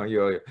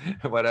 you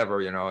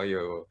whatever,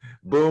 you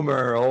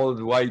boomer,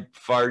 old white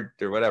fart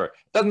or whatever.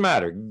 It doesn't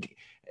matter.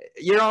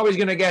 You're always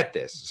going to get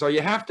this. So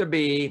you have to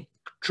be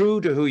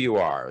true to who you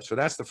are. So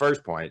that's the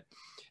first point.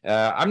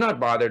 I'm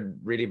not bothered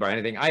really by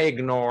anything. I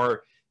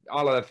ignore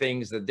all of the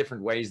things, the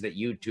different ways that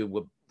YouTube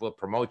will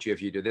promote you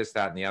if you do this,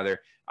 that, and the other.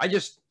 I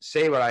just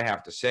say what I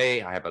have to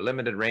say. I have a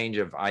limited range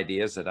of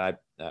ideas that I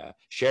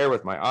share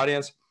with my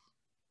audience.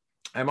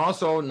 I'm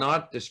also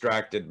not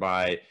distracted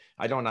by,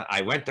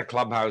 I went to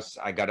Clubhouse,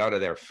 I got out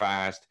of there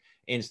fast,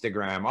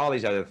 Instagram, all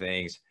these other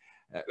things.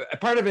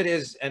 Part of it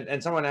is,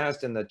 and someone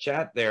asked in the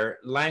chat there,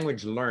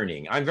 language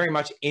learning. I'm very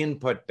much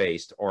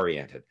input-based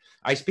oriented.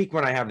 I speak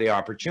when I have the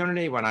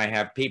opportunity, when I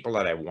have people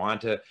that I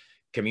want to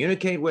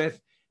communicate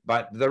with,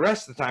 but the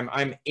rest of the time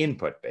I'm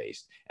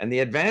input-based. And the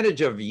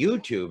advantage of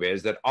YouTube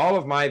is that all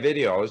of my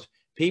videos,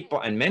 people,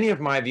 and many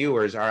of my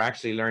viewers are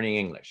actually learning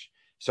English.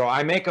 So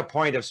I make a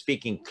point of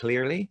speaking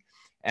clearly,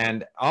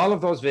 and all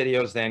of those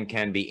videos then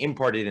can be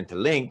imported into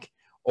LingQ,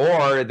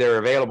 or they're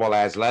available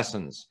as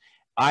lessons.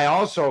 I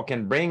also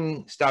can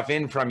bring stuff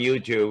in from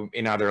YouTube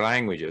in other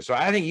languages. So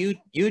I think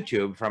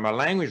YouTube, from a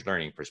language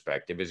learning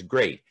perspective, is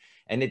great.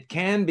 And it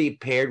can be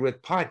paired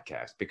with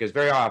podcasts, because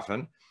very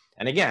often,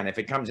 and again, if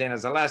it comes in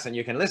as a lesson,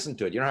 you can listen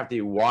to it. You don't have to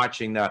be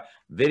watching the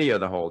video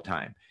the whole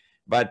time.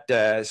 But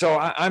so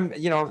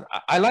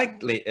I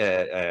like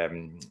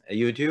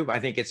YouTube. I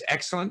think it's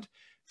excellent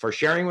for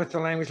sharing with the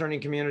language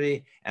learning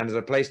community, and as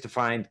a place to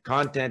find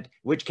content,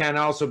 which can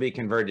also be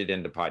converted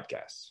into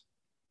podcasts.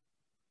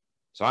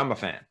 So I'm a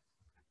fan.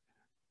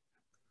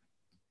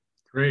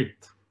 Great,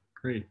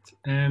 great.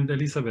 And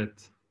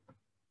Elisabeth?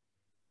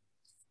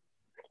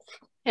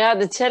 Yeah,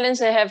 the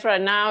challenge I have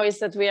right now is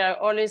that we are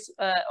always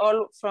we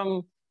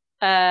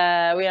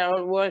are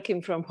all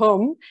working from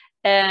home,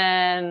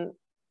 and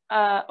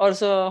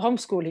also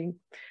homeschooling.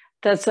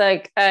 That's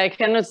like, I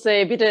cannot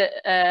say,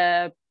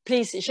 bitte,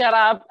 please shut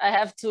up, I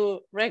have to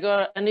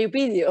record a new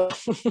video.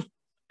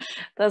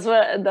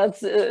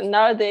 That's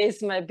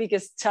nowadays my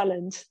biggest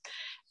challenge.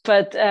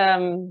 But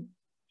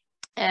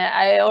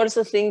I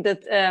also think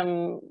that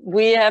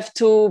we have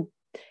to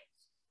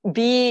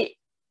be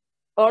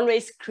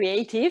always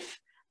creative,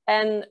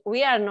 and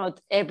we are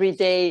not every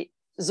day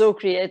so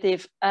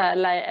creative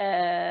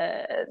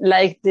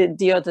like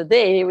the other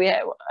day.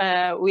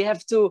 We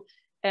have to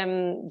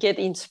get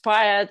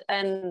inspired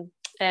and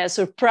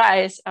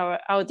surprise our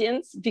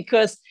audience,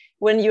 because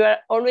when you are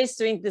always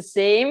doing the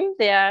same,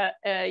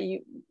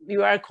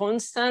 you are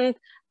constant.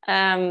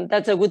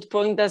 That's a good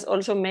point, as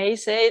also May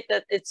said,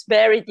 that it's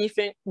very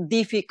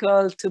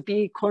difficult to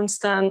be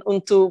constant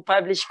and to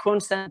publish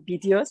constant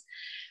videos.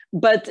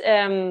 But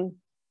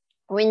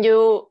when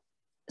you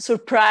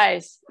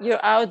surprise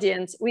your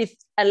audience with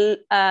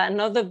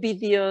another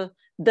video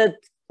that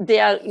they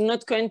are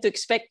not going to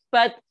expect,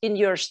 but in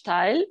your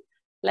style,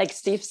 like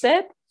Steve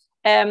said.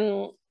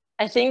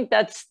 I think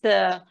that's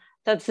the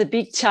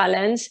big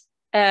challenge,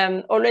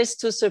 always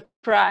to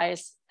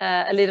surprise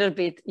a little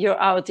bit your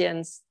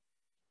audience.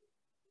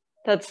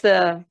 That's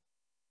the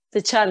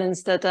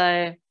challenge that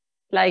I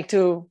like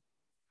to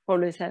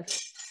always have.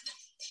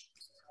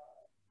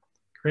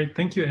 Great,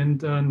 thank you.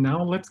 And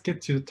now let's get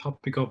to the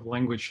topic of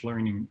language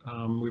learning.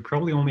 We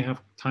probably only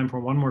have time for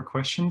one more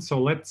question.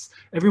 So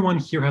everyone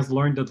here has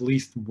learned at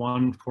least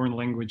one foreign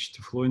language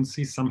to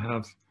fluency. Some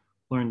have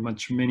learned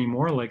many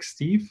more, like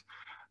Steve.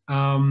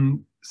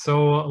 So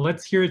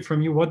let's hear it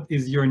from you. What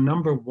is your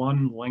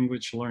 #1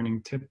 language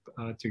learning tip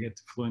to get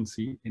to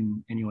fluency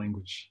in any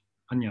language?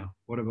 Anja,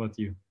 what about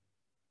you?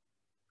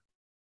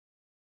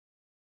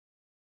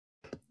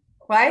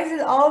 Why is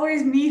it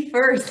always me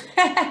first?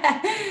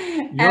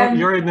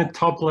 You're in the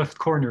top left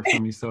corner for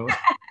me, so.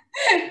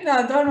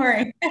 No, don't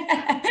worry.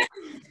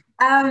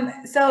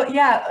 So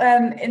yeah,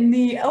 in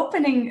the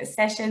opening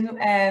session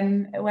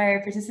where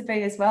I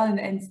participated as well,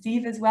 and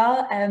Steve as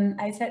well,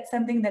 I said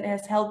something that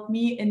has helped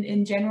me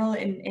in general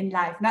in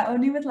life, not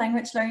only with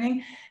language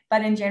learning,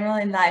 but in general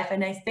in life.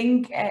 And I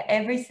think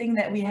everything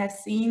that we have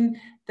seen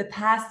the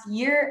past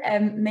year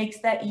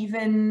makes that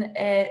even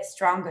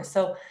stronger.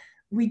 So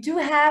we do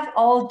have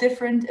all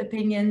different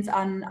opinions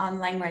on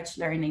language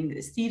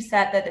learning. Steve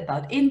said that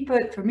about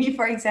input. For me,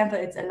 for example,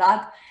 it's a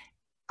lot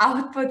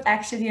output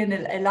actually, and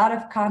a lot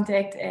of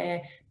contact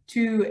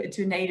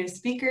to native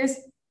speakers.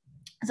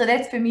 So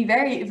that's for me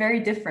very, very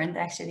different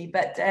actually.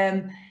 But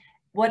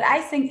what I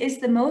think is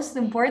the most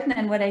important,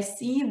 and what I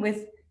see with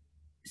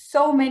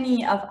so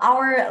many of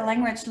our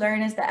language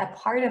learners that are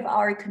part of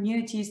our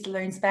communities to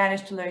learn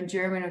Spanish, to learn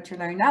German, or to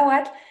learn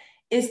Nahuatl,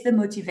 is the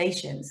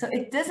motivation. So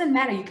it doesn't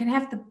matter. You can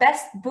have the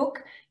best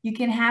book, you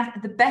can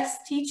have the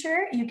best teacher,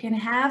 you can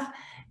have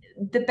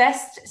the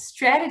best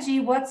strategy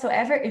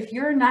whatsoever. If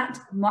you're not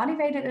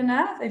motivated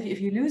enough, if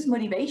you lose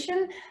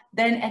motivation,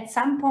 then at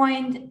some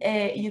point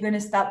you're going to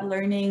stop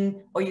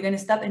learning, or you're going to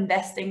stop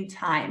investing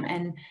time.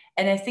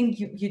 And I think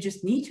you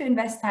just need to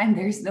invest time.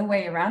 There's no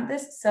way around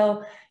this.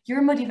 So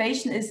your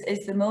motivation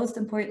is the most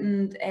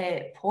important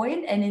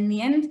point. And in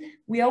the end,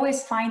 we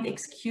always find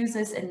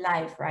excuses in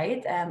life,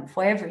 right?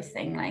 For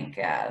everything, like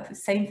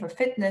same for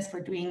fitness,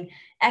 for doing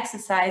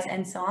exercise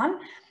and so on.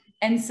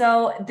 And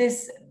so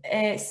this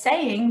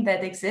saying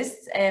that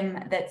exists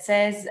that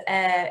says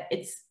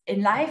it's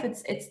in life,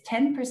 it's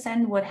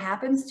 10% what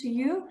happens to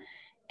you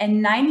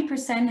and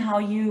 90% how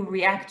you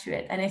react to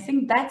it. And I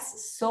think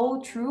that's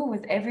so true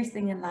with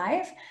everything in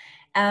life.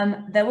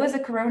 There was a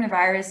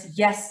coronavirus.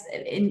 Yes,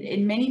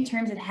 in many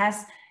terms, it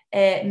has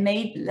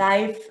made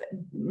life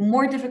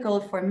more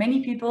difficult for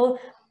many people.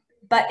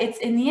 But it's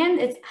in the end,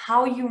 it's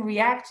how you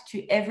react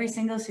to every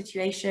single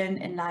situation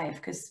in life,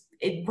 because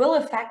it will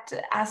affect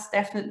us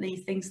definitely,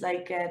 things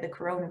like the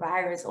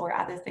coronavirus or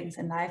other things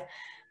in life.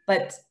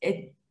 But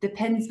it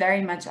depends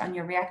very much on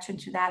your reaction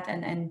to that,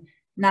 and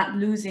not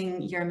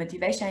losing your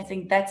motivation. I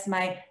think that's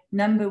my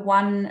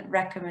 #1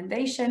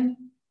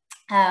 recommendation.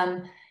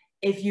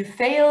 If you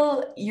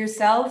fail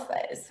yourself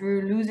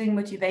through losing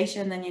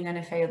motivation, then you're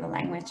going to fail the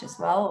language as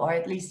well, or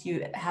at least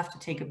you have to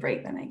take a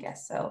break then, I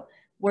guess. So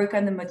work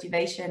on the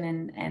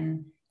motivation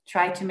and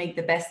try to make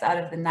the best out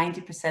of the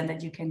 90%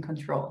 that you can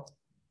control.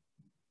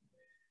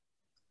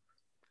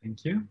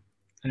 Thank you.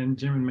 And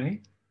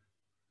Jim&May?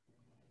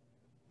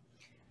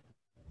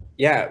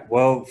 Yeah,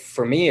 well,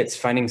 for me, it's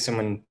finding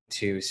someone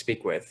to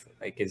speak with.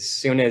 Like, as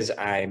soon as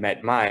I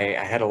met Mai,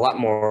 I had a lot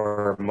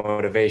more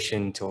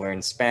motivation to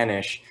learn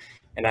Spanish.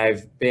 And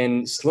I've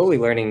been slowly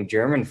learning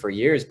German for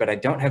years, but I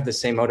don't have the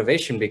same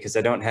motivation because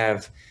I don't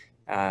have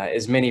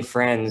as many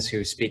friends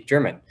who speak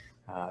German.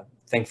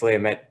 Thankfully, I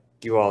met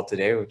you all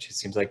today, which it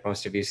seems like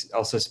most of you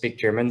also speak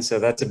German. So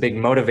that's a big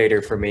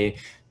motivator for me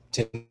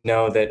to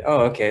know that,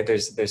 oh, okay,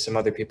 there's some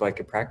other people I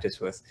could practice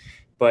with.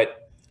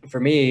 But for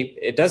me,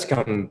 it does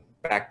come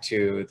back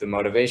to the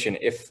motivation.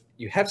 If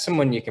you have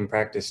someone you can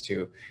practice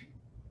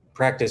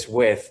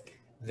with,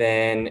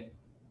 then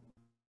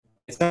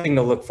it's something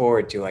to look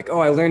forward to. Like, oh,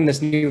 I learned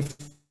this new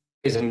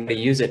phrase, I'm going to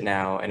use it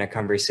now in a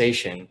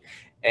conversation.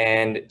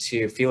 And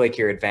to feel like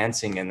you're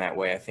advancing in that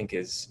way, I think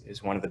is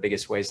one of the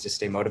biggest ways to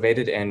stay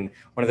motivated, and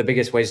one of the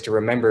biggest ways to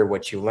remember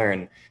what you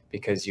learn,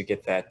 because you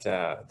get that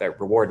that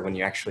reward when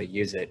you actually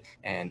use it,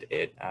 and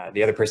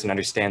the other person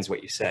understands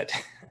what you said.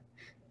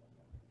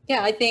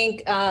 Yeah, I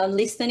think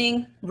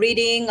listening,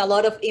 reading, a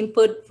lot of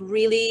input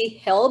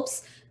really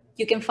helps.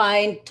 You can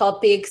find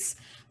topics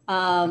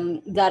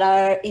that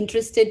are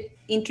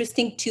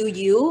interesting to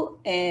you,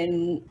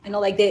 and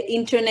like the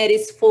internet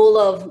is full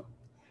of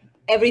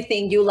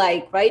everything you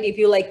like, right? If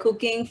you like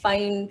cooking,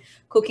 find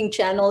cooking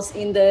channels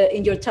in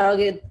your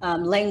target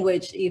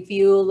language. If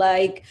you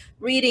like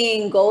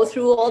reading, go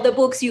through all the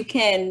books you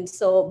can.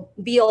 So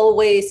be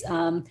always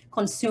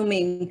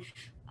consuming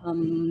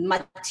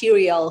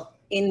material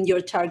in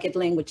your target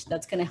language.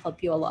 That's going to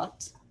help you a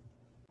lot.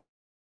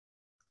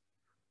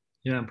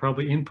 Yeah,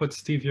 probably input.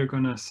 Steve, you're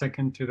going to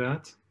second to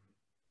that?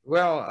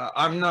 Well,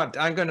 I'm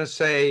going to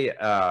say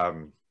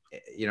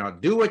you know,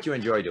 do what you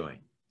enjoy doing.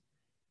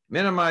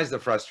 Minimize the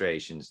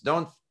frustrations.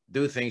 Don't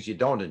do things you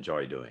don't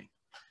enjoy doing.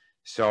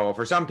 So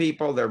for some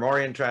people, they're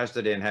more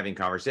interested in having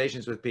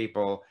conversations with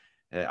people.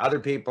 Other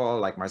people,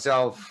 like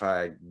myself,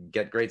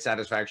 get great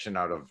satisfaction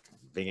out of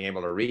being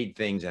able to read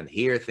things and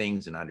hear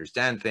things and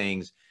understand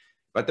things.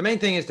 But the main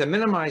thing is to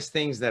minimize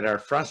things that are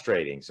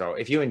frustrating. So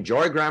if you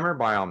enjoy grammar,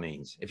 by all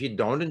means. If you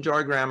don't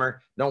enjoy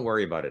grammar, don't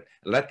worry about it.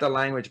 Let the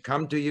language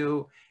come to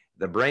you.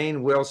 The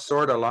brain will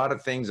sort a lot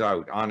of things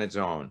out on its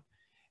own.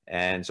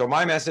 And so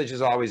my message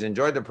is always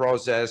enjoy the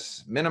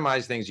process,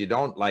 minimize things you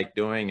don't like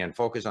doing, and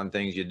focus on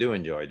things you do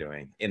enjoy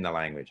doing in the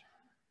language.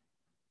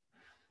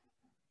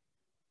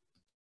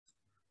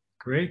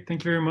 Great,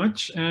 thank you very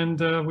much. And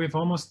we've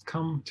almost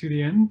come to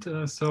the end.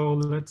 So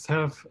let's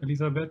have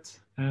Elisabeth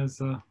as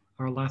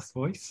our last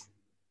voice.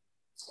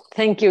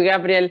 Thank you,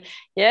 Gabriel.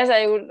 Yes,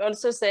 I would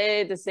also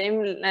say the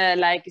same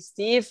like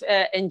Steve.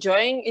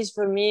 Enjoying is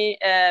for me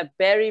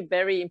very,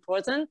 very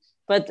important,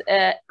 but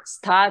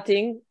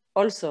starting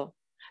also.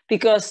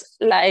 Because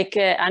like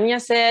Anja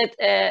said,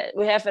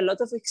 we have a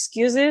lot of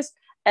excuses,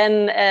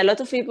 and a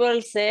lot of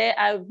people say,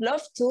 I'd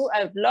love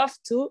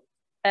to,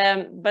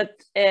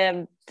 but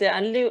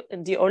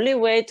the only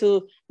way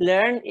to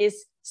learn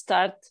is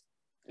start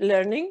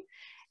learning.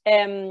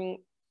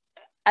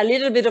 A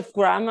little bit of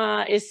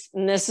grammar is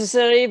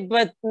necessary,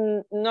 but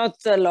not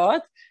a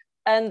lot.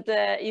 And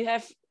you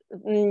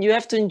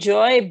have to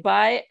enjoy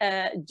by,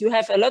 you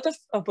have a lot of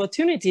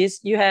opportunities.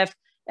 You have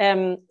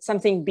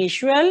something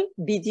visual,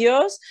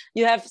 videos.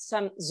 You have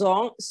some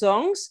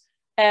songs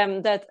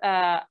that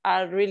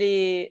are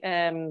really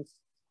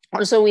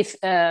also with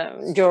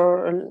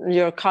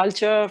your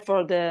culture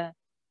for the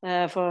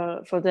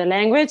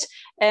language,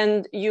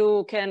 and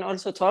you can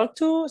also talk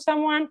to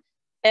someone.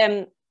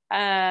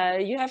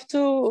 You have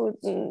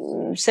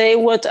to say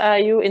what are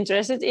you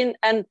interested in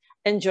and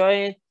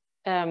enjoy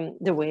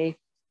the way.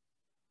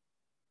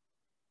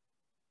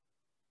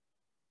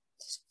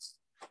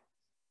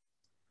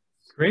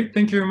 Great,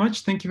 thank you very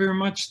much. Thank you very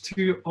much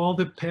to all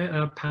the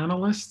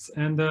panelists.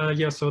 And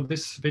yeah, so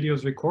this video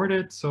is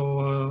recorded.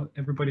 So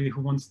everybody who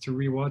wants to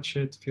rewatch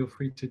it, feel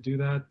free to do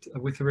that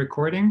with the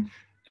recording.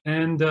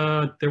 And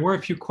there were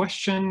a few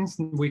questions.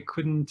 We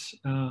couldn't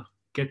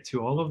get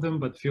to all of them,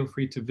 but feel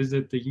free to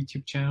visit the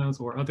YouTube channels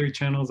or other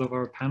channels of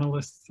our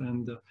panelists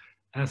and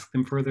ask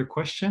them further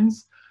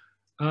questions.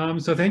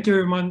 So thank you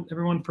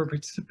everyone for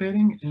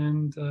participating,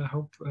 and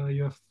hope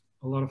you have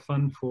a lot of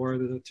fun for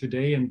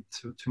today and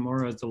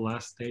tomorrow as the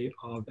last day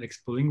of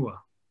EXPOLINGUA.